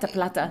cracker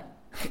platter.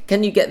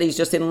 Can you get these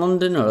just in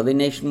London, or are they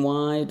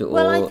nationwide? Or?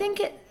 Well,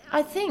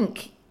 I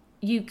think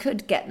you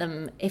could get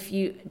them if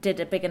you did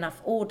a big enough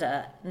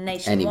order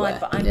nationwide. Anywhere,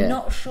 but I'm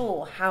not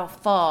sure how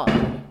far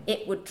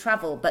it would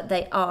travel. But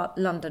they are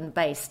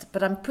London-based.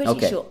 But I'm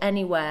pretty sure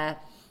anywhere.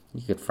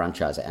 You could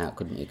franchise it out,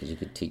 couldn't you? Because you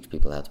could teach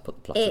people how to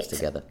put the platters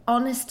together.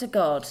 Honest to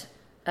God,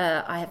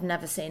 I have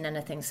never seen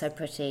anything so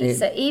pretty.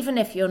 So even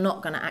if you're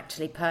not going to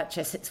actually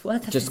purchase, it's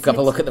worth it. Just have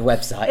a look at the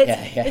website.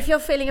 Yeah. If you're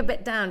feeling a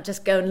bit down,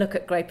 just go and look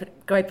at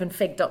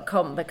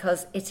grapeandfig.com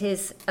because it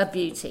is a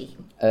beauty.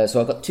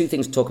 So I've got 2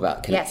 things to talk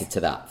about connected to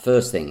that.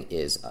 First thing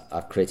is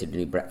I've created a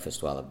new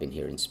breakfast while I've been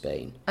here in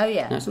Spain. Oh,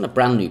 yeah. Now, it's not a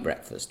brand new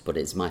breakfast, but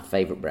it's my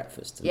favourite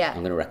breakfast. And I'm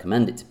going to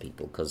recommend it to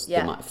people because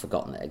they might have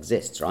forgotten it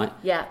exists, right?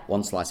 Yeah.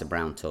 1 slice of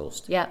brown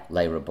toast. Yeah.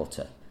 Layer of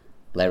butter.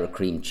 Layer of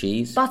cream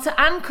cheese. Butter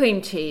and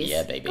cream cheese?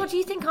 Yeah, baby. God, do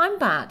you think I'm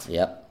bad?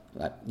 Yep.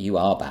 You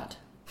are bad.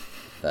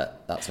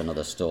 But that's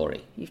another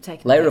story. You've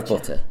taken layer of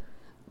butter.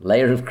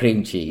 Layer of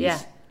cream cheese. Yeah.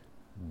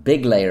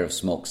 Big layer of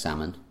smoked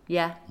salmon.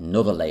 Yeah.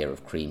 Another layer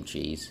of cream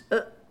cheese.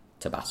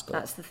 Tabasco.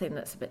 That's the thing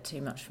that's a bit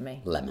too much for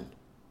me. Lemon.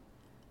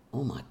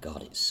 Oh my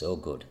God, it's so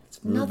good. It's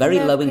Another very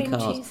layer low of in cream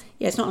carbs. cheese?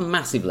 Yeah, it's not a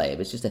massive layer,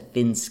 but it's just a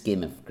thin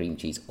skim of cream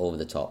cheese over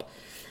the top.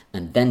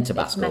 And then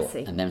Tabasco. It's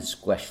messy. And then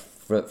squash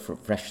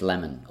fresh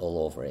lemon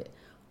all over it.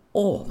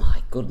 Oh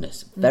my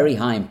goodness. Very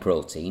high in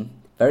protein.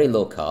 Very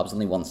low carbs.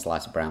 Only 1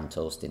 slice of brown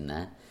toast in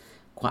there.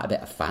 Quite a bit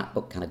of fat,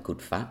 but kind of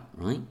good fat,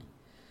 right?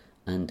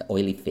 And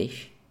oily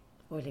fish.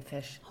 Oily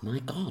fish. Oh my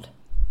God.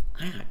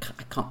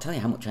 I can't tell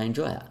you how much I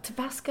enjoy that.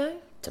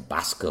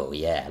 Tabasco,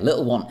 yeah.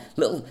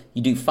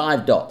 You do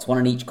 5 dots, 1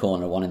 in each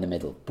corner, 1 in the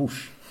middle.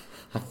 Boosh.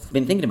 I've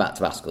been thinking about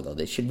Tabasco, though.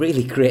 They should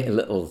really create a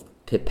little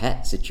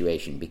pipette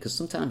situation, because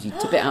sometimes you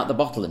tip it out the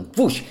bottle and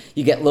whoosh,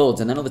 you get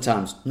loads, and then other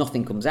times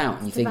nothing comes out.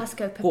 And you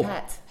Tabasco think,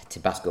 pipette.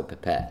 Tabasco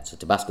pipette. So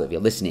Tabasco, if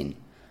you're listening,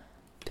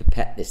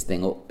 pipette this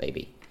thing up,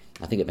 baby.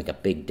 I think it'd make a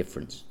big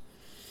difference.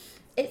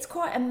 It's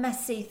quite a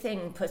messy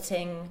thing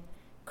putting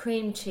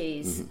cream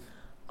cheese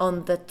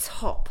on the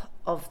top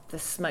of the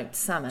smoked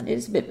salmon.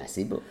 It's a bit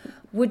messy, but...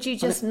 Would you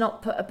just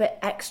not put a bit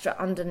extra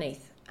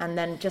underneath and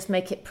then just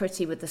make it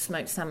pretty with the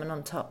smoked salmon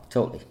on top?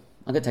 Totally.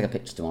 I'm going to take a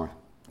picture tomorrow.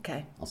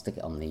 Okay. I'll stick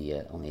it on the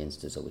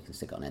Insta so we can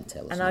stick it on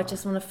Entale. And I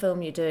just want to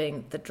film you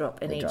doing the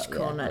drop in each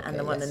corner and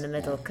the one in the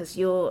middle, because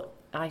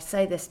I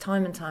say this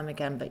time and time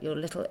again, but your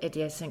little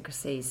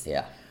idiosyncrasies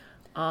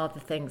are the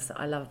things that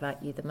I love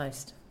about you the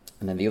most.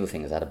 And then the other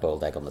thing is I had a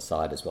boiled egg on the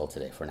side as well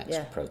today for an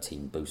extra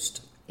protein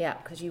boost. Yeah,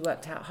 because you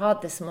worked out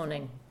hard this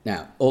morning.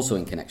 Now, also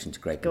in connection to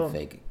Grape and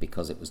Fig,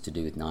 because it was to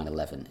do with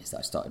 9/11, is that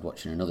I started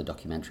watching another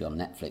documentary on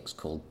Netflix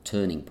called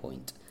Turning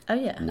Point. Oh,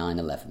 yeah.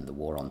 9/11, the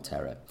War on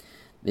Terror.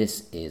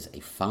 This is a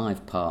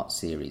 5-part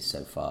series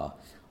so far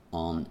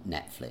on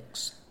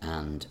Netflix.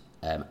 And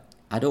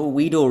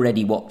we'd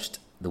already watched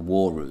The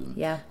War Room.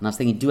 Yeah. And I was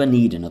thinking, do I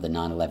need another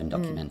 9/11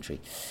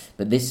 documentary?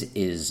 But this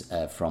is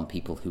from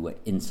people who were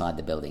inside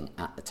the building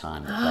at the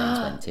time the planes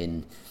went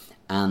in.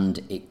 And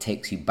it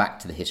takes you back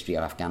to the history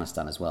of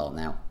Afghanistan as well.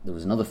 Now, there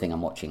was another thing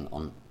I'm watching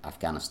on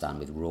Afghanistan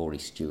with Rory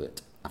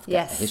Stewart.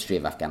 The History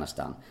of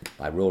Afghanistan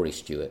by Rory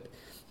Stewart.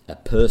 A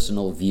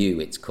Personal View,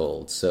 it's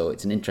called. So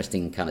it's an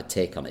interesting kind of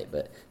take on it.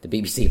 But the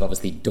BBC have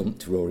obviously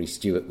dumped Rory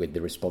Stewart with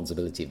the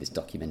responsibility of this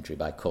documentary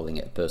by calling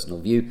it A Personal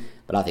View.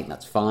 But I think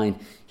that's fine.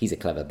 He's a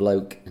clever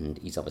bloke and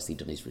he's obviously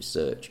done his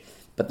research.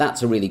 But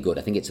that's a really good.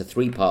 I think it's a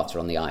 3-parter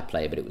on the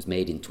iPlayer, but it was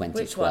made in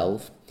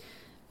 2012.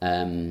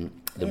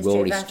 The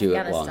Rory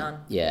Stewart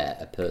one. Yeah,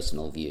 A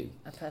Personal View.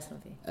 A Personal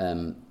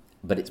View.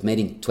 But it's made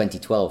in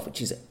 2012,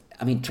 which is,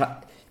 I mean,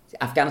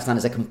 Afghanistan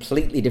is a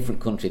completely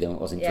different country than it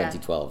was in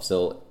 2012.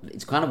 So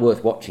it's kind of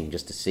worth watching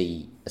just to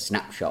see a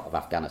snapshot of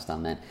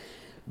Afghanistan then.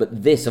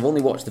 But this, I've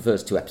only watched the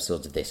first 2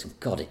 episodes of this, and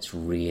God, it's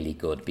really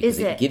good because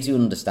it gives you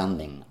an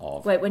understanding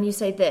of... Wait, when you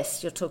say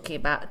this, you're talking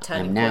about a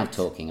turning point? I'm now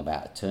talking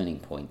about a turning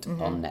point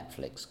on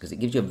Netflix, because it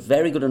gives you a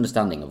very good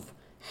understanding of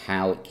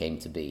how it came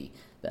to be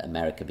that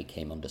America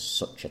became under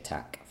such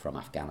attack from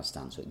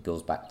Afghanistan. So it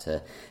goes back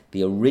to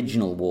the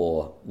original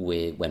war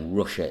when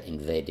Russia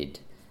invaded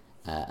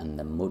and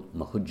the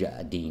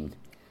Mujahideen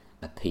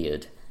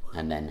appeared,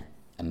 and then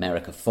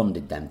America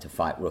funded them to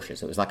fight Russia.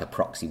 So it was like a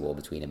proxy war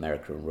between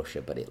America and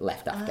Russia, but it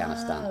left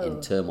Afghanistan in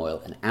turmoil,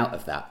 and out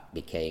of that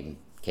came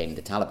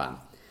the Taliban.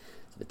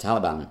 So the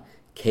Taliban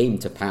came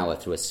to power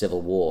through a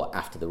civil war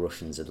after the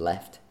Russians had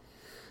left.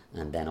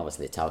 And then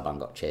obviously the Taliban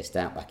got chased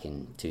out back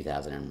in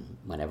 2000 and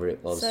whenever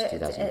it was,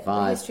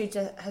 2005. History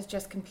has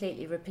just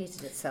completely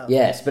repeated itself.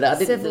 Yes, but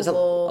there's a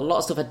lot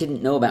of stuff I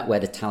didn't know about where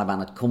the Taliban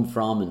had come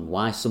from and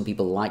why some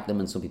people like them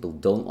and some people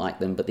don't like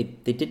them. But they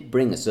did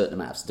bring a certain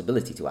amount of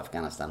stability to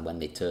Afghanistan when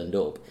they turned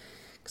up,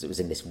 because it was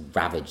in this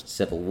ravaged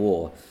civil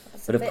war.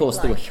 But of course,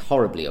 they were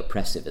horribly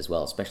oppressive as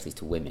well, especially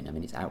to women. I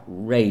mean, it's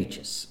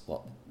outrageous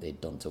what they'd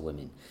done to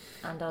women.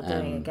 And are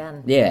doing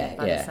again.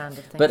 The sound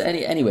of things. But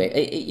anyway,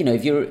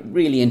 if you're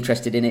really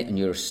interested in it and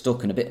you're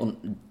stuck and a bit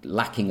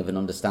lacking of an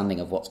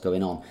understanding of what's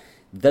going on,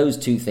 those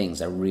 2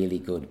 things are really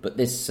good. But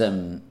this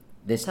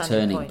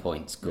turning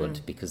point's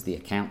good because the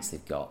accounts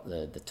they've got,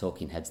 the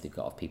talking heads they've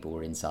got of people who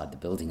are inside the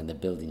building, and the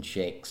building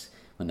shakes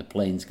when the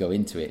planes go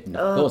into it. And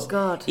of course,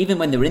 God. Even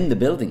when they were in the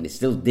building, they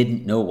still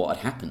didn't know what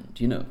had happened,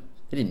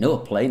 They didn't know a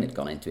plane had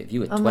gone into it. If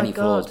you were 20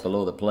 floors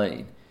below the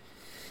plane.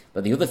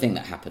 But the other thing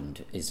that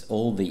happened is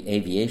all the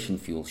aviation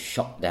fuel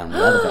shot down the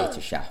elevator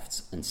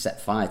shafts and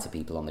set fire to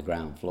people on the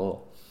ground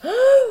floor.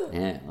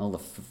 Yeah, all the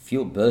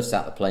fuel bursts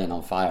out the plane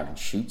on fire and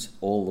shoots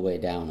all the way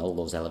down all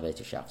those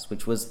elevator shafts,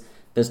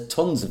 there's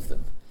tons of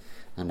them.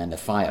 And then the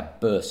fire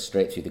bursts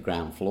straight through the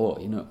ground floor,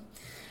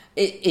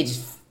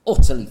 It's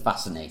utterly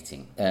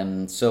fascinating.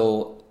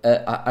 So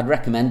I'd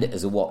recommend it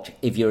as a watch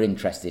if you're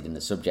interested in the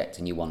subject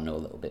and you want to know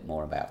a little bit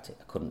more about it.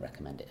 I couldn't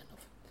recommend it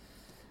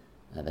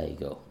enough. There you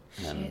go.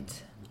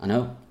 Shit. I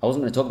know. I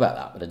wasn't going to talk about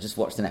that, but I just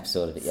watched an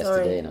episode of it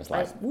yesterday and I was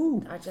like,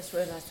 woo. I just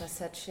realised I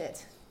said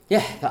shit.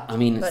 Yeah, But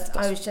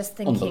I was just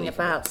thinking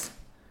about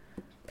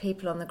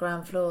people on the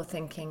ground floor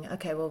thinking,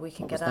 okay, well, we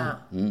can get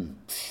out.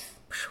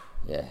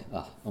 Yeah,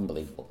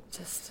 unbelievable.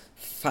 Just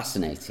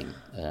fascinating.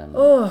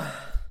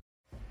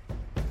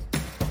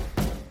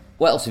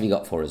 What else have you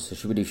got for us? So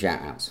should we do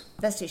shout-outs?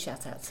 Let's do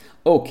shout-outs.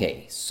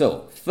 Okay,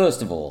 so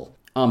first of all,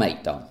 our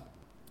mate Dom.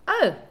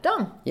 Oh,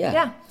 Dom.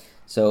 Yeah.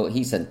 So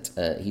he sent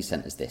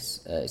us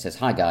this. He says,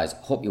 "Hi guys,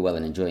 hope you're well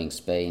and enjoying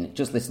Spain.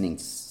 Just listening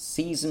to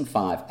Season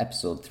 5,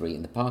 Episode 3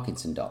 in the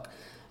Parkinson doc.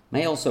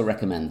 May also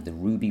recommend the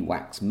Ruby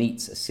Wax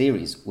Meets, a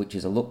series which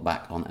is a look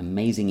back on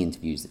amazing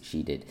interviews that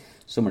she did.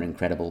 Some are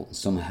incredible,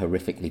 some are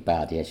horrifically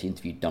bad. Yeah, she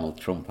interviewed Donald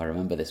Trump, I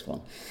remember this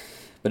one.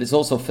 But it's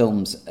also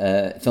filmed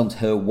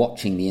her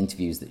watching the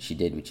interviews that she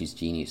did, which is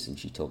genius, and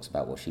she talks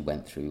about what she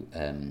went through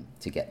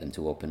to get them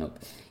to open up.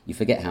 You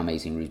forget how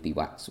amazing Ruby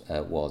Wax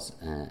was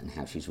and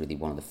how she's really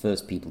one of the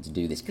first people to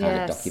do this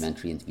kind of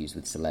documentary interviews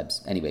with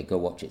celebs. Anyway, go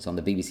watch it. It's on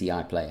the BBC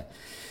iPlayer.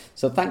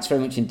 So thanks very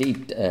much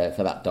indeed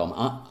for that, Dom.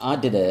 I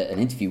did an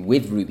interview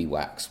with Ruby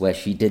Wax where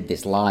she did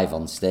this live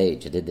on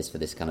stage. I did this for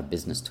this kind of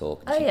business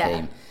talk. And she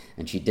came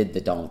and she did the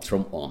Donald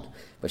Trump one,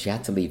 but she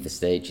had to leave the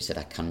stage. She said,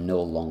 I can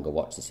no longer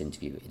watch this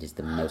interview. It is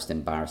the most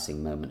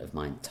embarrassing moment of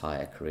my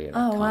entire career.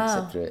 I can't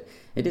sit through it.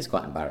 It is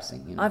quite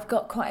embarrassing. I've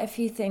got quite a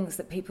few things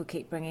that people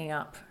keep bringing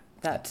up.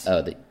 That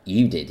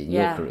you did in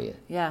your career.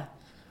 Yeah.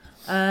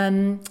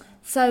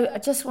 So I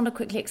just want to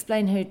quickly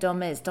explain who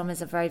Dom is. Dom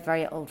is a very,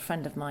 very old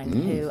friend of mine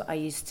who I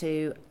used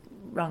to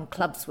run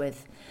clubs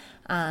with.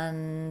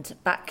 And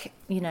back,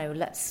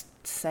 let's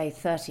say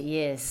 30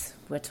 years,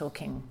 we're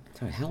talking.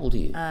 Sorry, how old are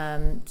you?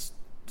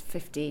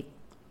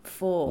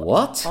 54.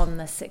 What? On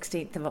the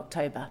 16th of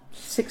October.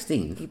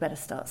 16th? You better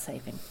start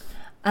saving.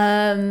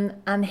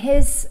 And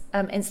his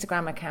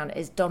Instagram account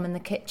is Dom in the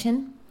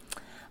Kitchen.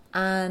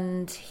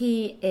 And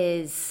he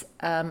is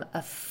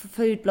a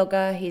food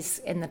blogger. He's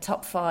in the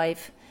top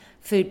 5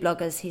 food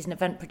bloggers. He's an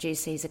event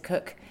producer. He's a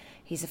cook.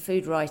 He's a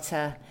food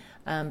writer.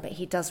 But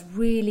he does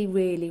really,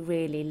 really,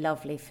 really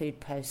lovely food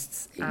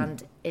posts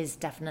and is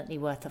definitely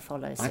worth a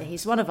follow. So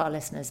he's one of our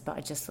listeners, but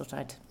I just thought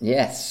I'd...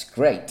 Yes,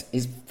 great.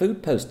 His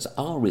food posts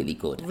are really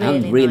good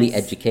really and really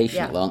nice.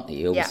 Educational, aren't they?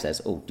 He always says,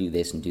 do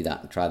this and do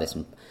that and try this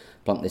and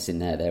plonk this in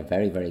there. They're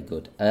very, very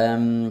good.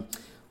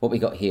 What we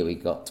got here, we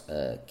got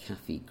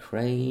Kathy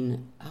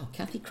Crane. Oh,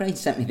 Kathy Crane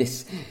sent me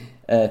this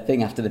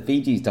thing after the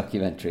Bee Gees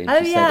documentary.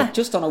 And she said,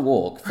 just on a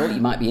walk, thought you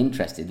might be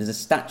interested. There's a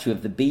statue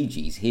of the Bee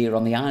Gees here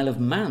on the Isle of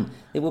Man.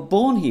 They were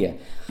born here.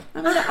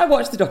 I mean, I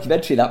watched the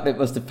documentary, that bit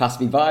must have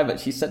passed me by, but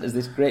she sent us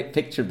this great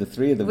picture of the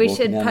 3 of them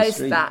walking down the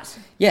street. We should post that.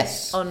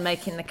 Yes. On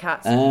Making the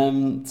Cut.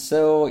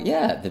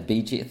 The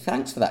Bee Gees.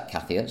 Thanks for that,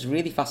 Kathy. That's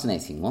really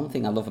fascinating. One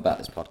thing I love about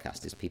this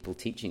podcast is people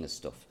teaching us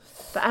stuff.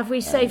 But have we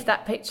saved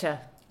that picture?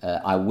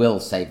 I will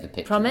save the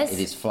picture. Promise? It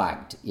is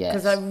flagged, yes.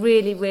 Because I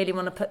really, really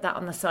want to put that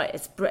on the site.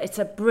 It's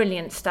a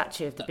brilliant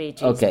statue of the Bee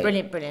Gees. Okay.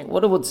 Brilliant.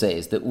 What I would say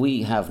is that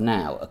we have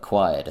now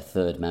acquired a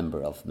third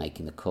member of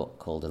Making the Cut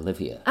called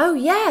Olivia. Oh,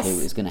 yes. Who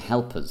is going to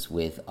help us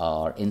with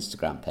our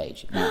Instagram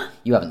page. Now,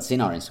 you haven't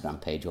seen our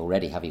Instagram page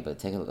already, have you? But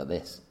take a look at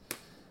this.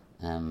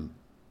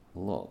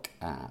 Look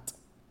at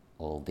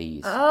all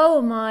these.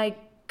 Oh, my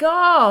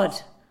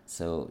God.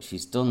 So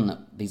she's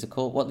done, these are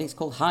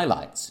called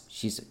highlights.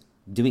 She's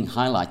doing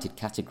highlighted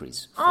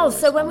categories.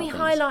 So when we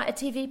highlight a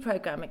TV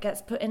programme, it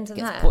gets put into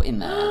there? It gets put in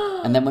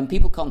there. And then when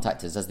people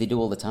contact us, as they do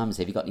all the time, and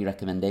say, have you got any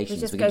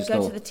recommendations? We just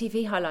go to the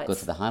TV highlights. Go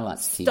to the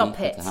highlights. Stop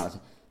TV, it.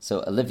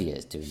 So Olivia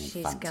is doing a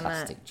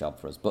fantastic job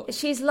for us. But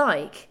she's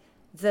like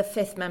the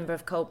fifth member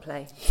of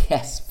Coldplay.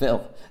 Yes,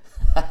 Phil.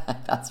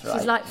 That's right.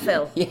 She's like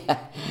Phil. Yeah.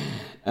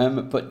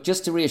 But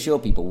just to reassure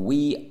people,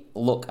 we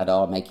look at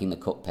our Making the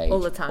Cut page all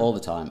the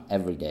time,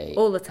 every day,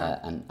 all the time,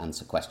 and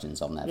answer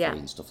questions on there for you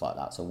and stuff like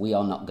that. So we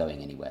are not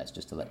going anywhere. It's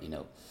just to let you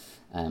know.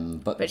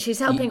 But she's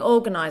helping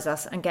organise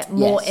us and get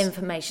more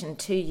information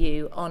to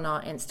you on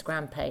our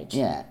Instagram page.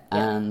 Yeah.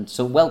 And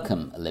so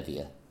welcome,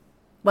 Olivia.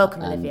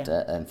 Welcome,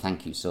 Olivia. And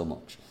thank you so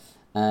much.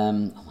 Oh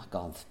my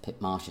God, Pip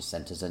Marsh has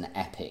sent us an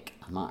epic.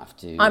 I might have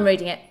to. I'm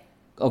reading it.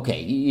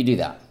 Okay, you do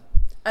that.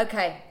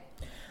 Okay.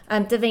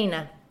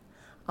 Davina,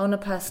 on a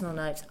personal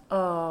note,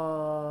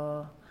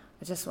 I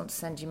just want to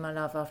send you my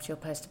love after your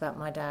post about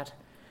my dad.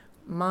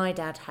 My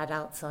dad had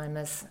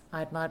Alzheimer's.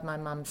 I admired my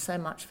mum so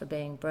much for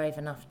being brave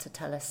enough to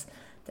tell us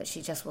that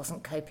she just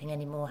wasn't coping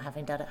anymore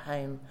having dad at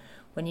home.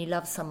 When you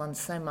love someone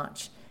so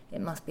much,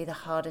 it must be the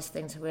hardest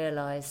thing to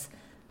realise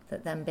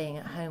that them being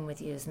at home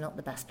with you is not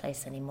the best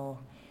place anymore.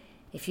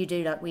 If you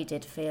do, like we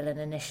did, feel an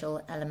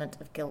initial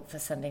element of guilt for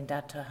sending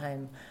dad to a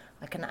home,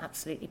 I can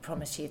absolutely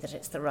promise you that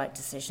it's the right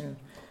decision,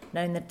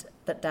 knowing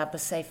that dad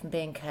was safe and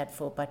being cared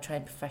for by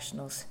trained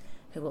professionals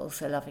who were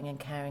also loving and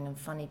caring and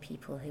funny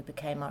people who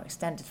became our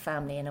extended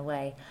family in a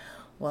way,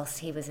 whilst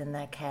he was in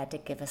their care,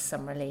 did give us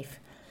some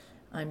relief.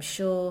 I'm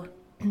sure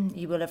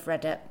you will have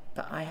read it,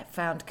 but I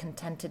found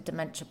Contented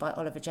Dementia by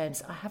Oliver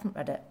James. I haven't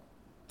read it.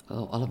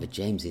 Oh, Oliver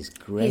James is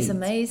great. He's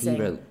amazing.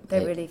 He wrote,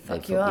 they really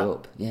fuck you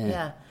up.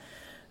 Yeah.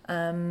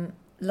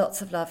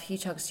 Lots of love,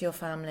 huge hugs to your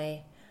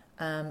family.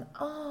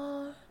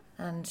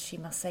 And she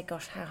must say,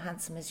 gosh, how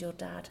handsome is your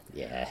dad?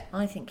 Yeah.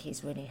 I think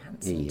he's really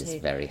handsome too. He is too.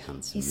 very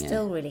handsome, He's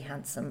still really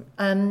handsome.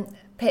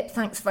 Pip,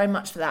 thanks very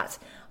much for that.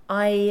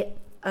 It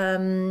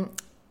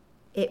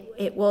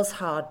was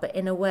hard, but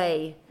in a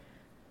way,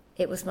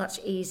 it was much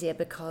easier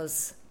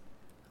because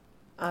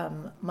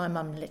my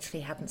mum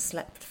literally hadn't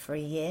slept for a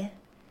year.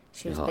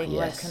 She was being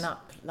woken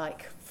up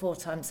like 4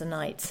 times a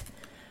night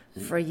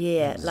for a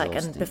year.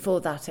 And before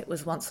that, it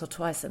was once or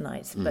twice a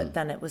night. But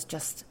then it was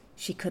just,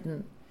 she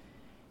couldn't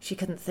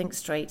think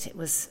straight. It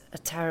was a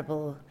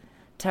terrible,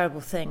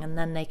 terrible thing. And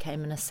then they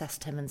came and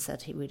assessed him and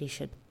said he really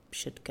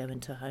should go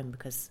into a home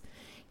because,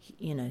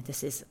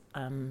 this is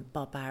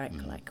barbaric,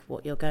 like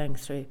what you're going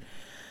through.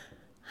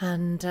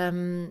 And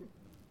the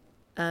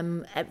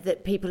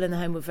people in the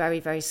home were very,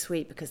 very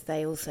sweet because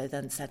they also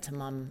then said to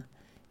Mum,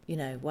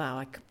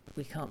 wow,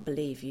 we can't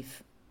believe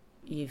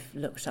you've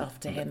looked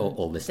after him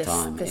all this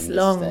time, this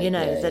long,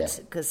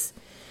 because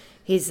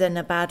he's in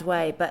a bad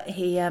way, but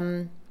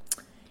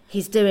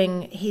he's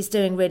doing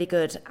really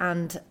good,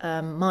 and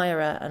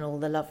Myra and all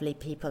the lovely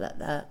people at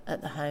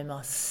the home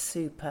are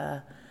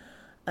super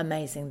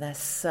amazing. They're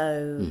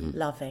so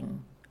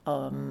loving,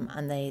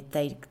 and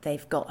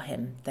they've got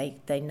him.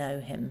 They know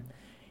him.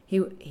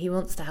 He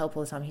wants to help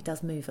all the time. He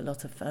does move a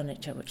lot of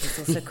furniture, which is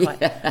also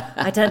quite...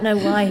 I don't know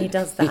why he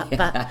does that,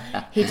 but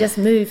he just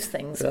moves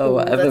things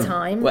all the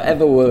time.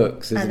 Whatever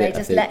works, and they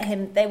just let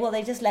him...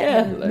 They just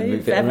let him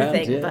move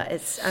everything. But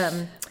it's...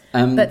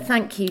 but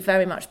thank you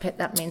very much, Pip.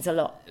 That means a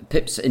lot.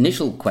 Pip's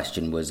initial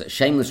question was,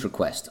 shameless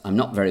request. I'm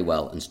not very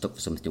well and stuck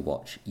for something to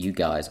watch. You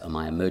guys are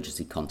my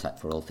emergency contact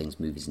for all things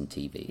movies and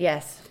TV.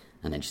 Yes.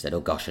 And then she said, oh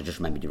gosh, I just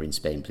remembered you're in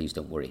Spain, please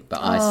don't worry. But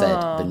I said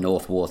The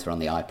North Water on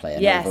the iPlayer,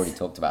 and I've already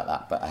talked about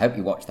that. But I hope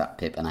you watched that,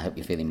 Pip, and I hope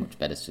you're feeling much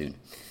better soon.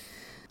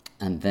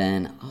 And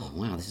then,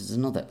 this is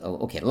another...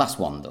 last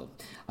one, though.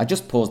 I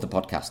just paused the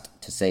podcast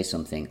to say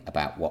something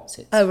about what's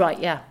it. Oh, right,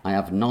 yeah. I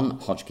have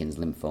non-Hodgkin's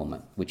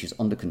lymphoma, which is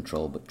under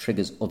control but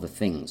triggers other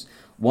things,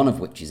 one of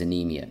which is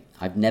anemia.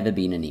 I've never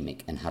been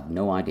anemic and had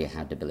no idea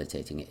how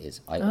debilitating it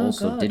is. I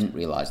also didn't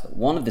realise that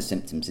one of the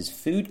symptoms is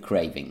food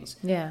cravings.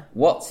 Yeah.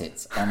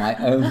 What's-its are my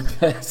own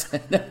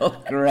personal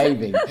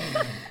craving,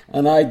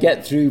 and I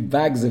get through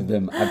bags of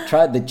them. I've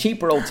tried the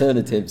cheaper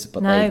alternatives,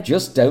 but they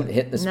just don't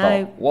hit the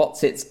spot.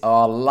 What's-its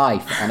are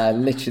life, and I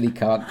literally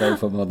can't go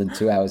for more than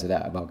 2 hours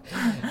without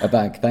a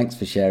bag. Thanks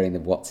for sharing the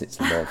what's-its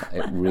love.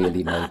 It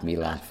really made me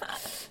laugh.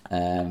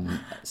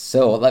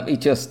 So let me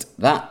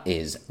that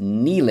is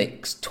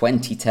Neelix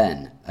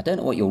 2010. I don't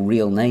know what your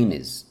real name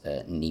is,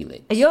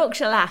 Neelix. A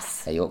Yorkshire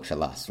lass. A Yorkshire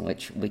lass,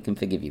 which we can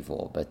forgive you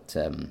for, but...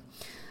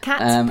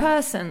 cat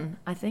person,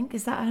 I think.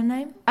 Is that her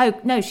name? Oh,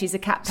 no, she's a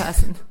cat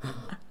person.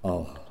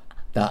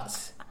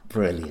 That's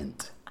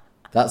brilliant.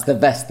 That's the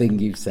best thing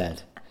you've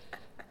said.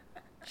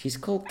 She's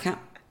called Cat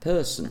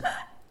Person.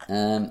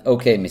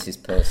 Okay,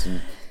 Mrs. Person.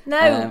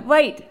 No,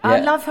 wait. I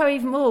yeah. love her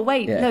even more.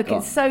 Wait, Yeah, look, go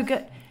it's on. so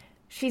good.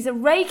 She's a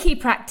Reiki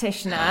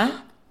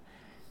practitioner.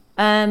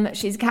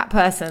 She's a cat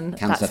person.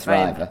 Cancer that's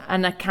very- thriver.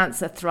 And a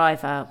cancer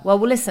thriver. Well,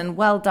 listen,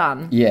 well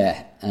done.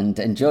 Yeah, and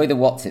enjoy the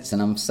Watsits,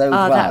 and I'm so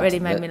glad that really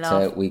made me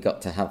laugh. we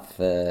got to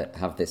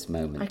have this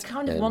moment. I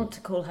kind of want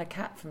to call her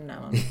Cat from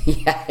now on.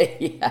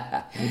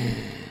 yeah.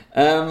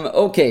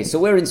 Okay, so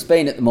we're in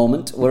Spain at the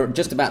moment. We're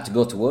just about to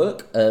go to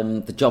work.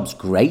 The job's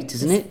great,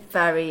 isn't it?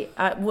 Very.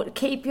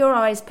 Keep your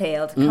eyes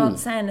peeled. Can't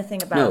say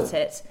anything about No.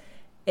 it.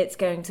 It's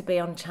going to be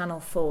on Channel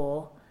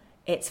 4.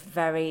 It's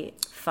very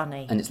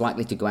funny. And it's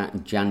likely to go out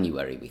in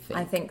January, we think.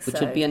 I think Which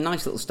so. would be a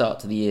nice little start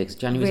to the year, because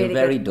January's Really a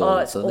very good. dull, Oh,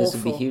 it's so this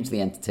would be awful.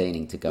 hugely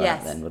entertaining to go Yes.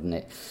 out then, wouldn't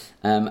it?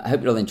 I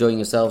hope you're all enjoying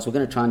yourselves. We're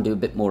going to try and do a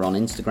bit more on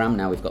Instagram.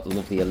 Now we've got the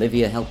lovely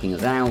Olivia helping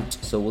us out,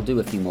 so we'll do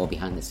a few more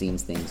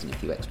behind-the-scenes things and a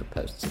few extra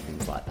posts and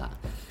things like that.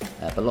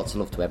 But lots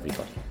of love to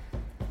everybody.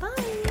 Bye.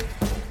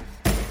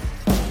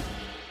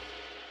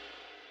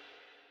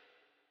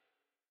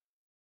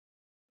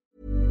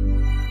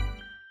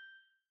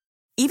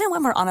 Even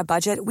when we're on a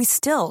budget, we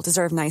still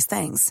deserve nice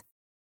things.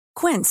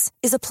 Quince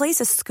is a place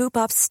to scoop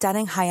up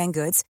stunning high-end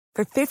goods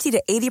for 50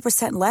 to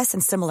 80% less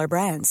than similar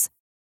brands.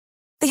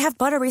 They have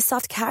buttery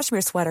soft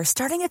cashmere sweaters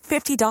starting at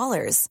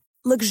 $50,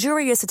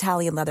 luxurious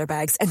Italian leather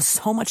bags, and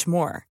so much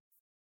more.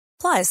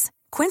 Plus,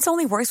 Quince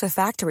only works with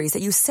factories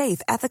that use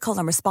safe, ethical,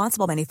 and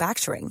responsible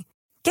manufacturing.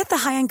 Get the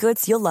high-end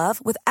goods you'll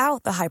love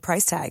without the high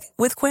price tag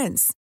with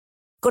Quince.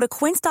 Go to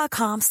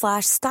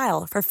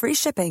quince.com/style for free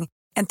shipping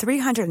and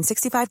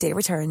 365-day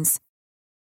returns.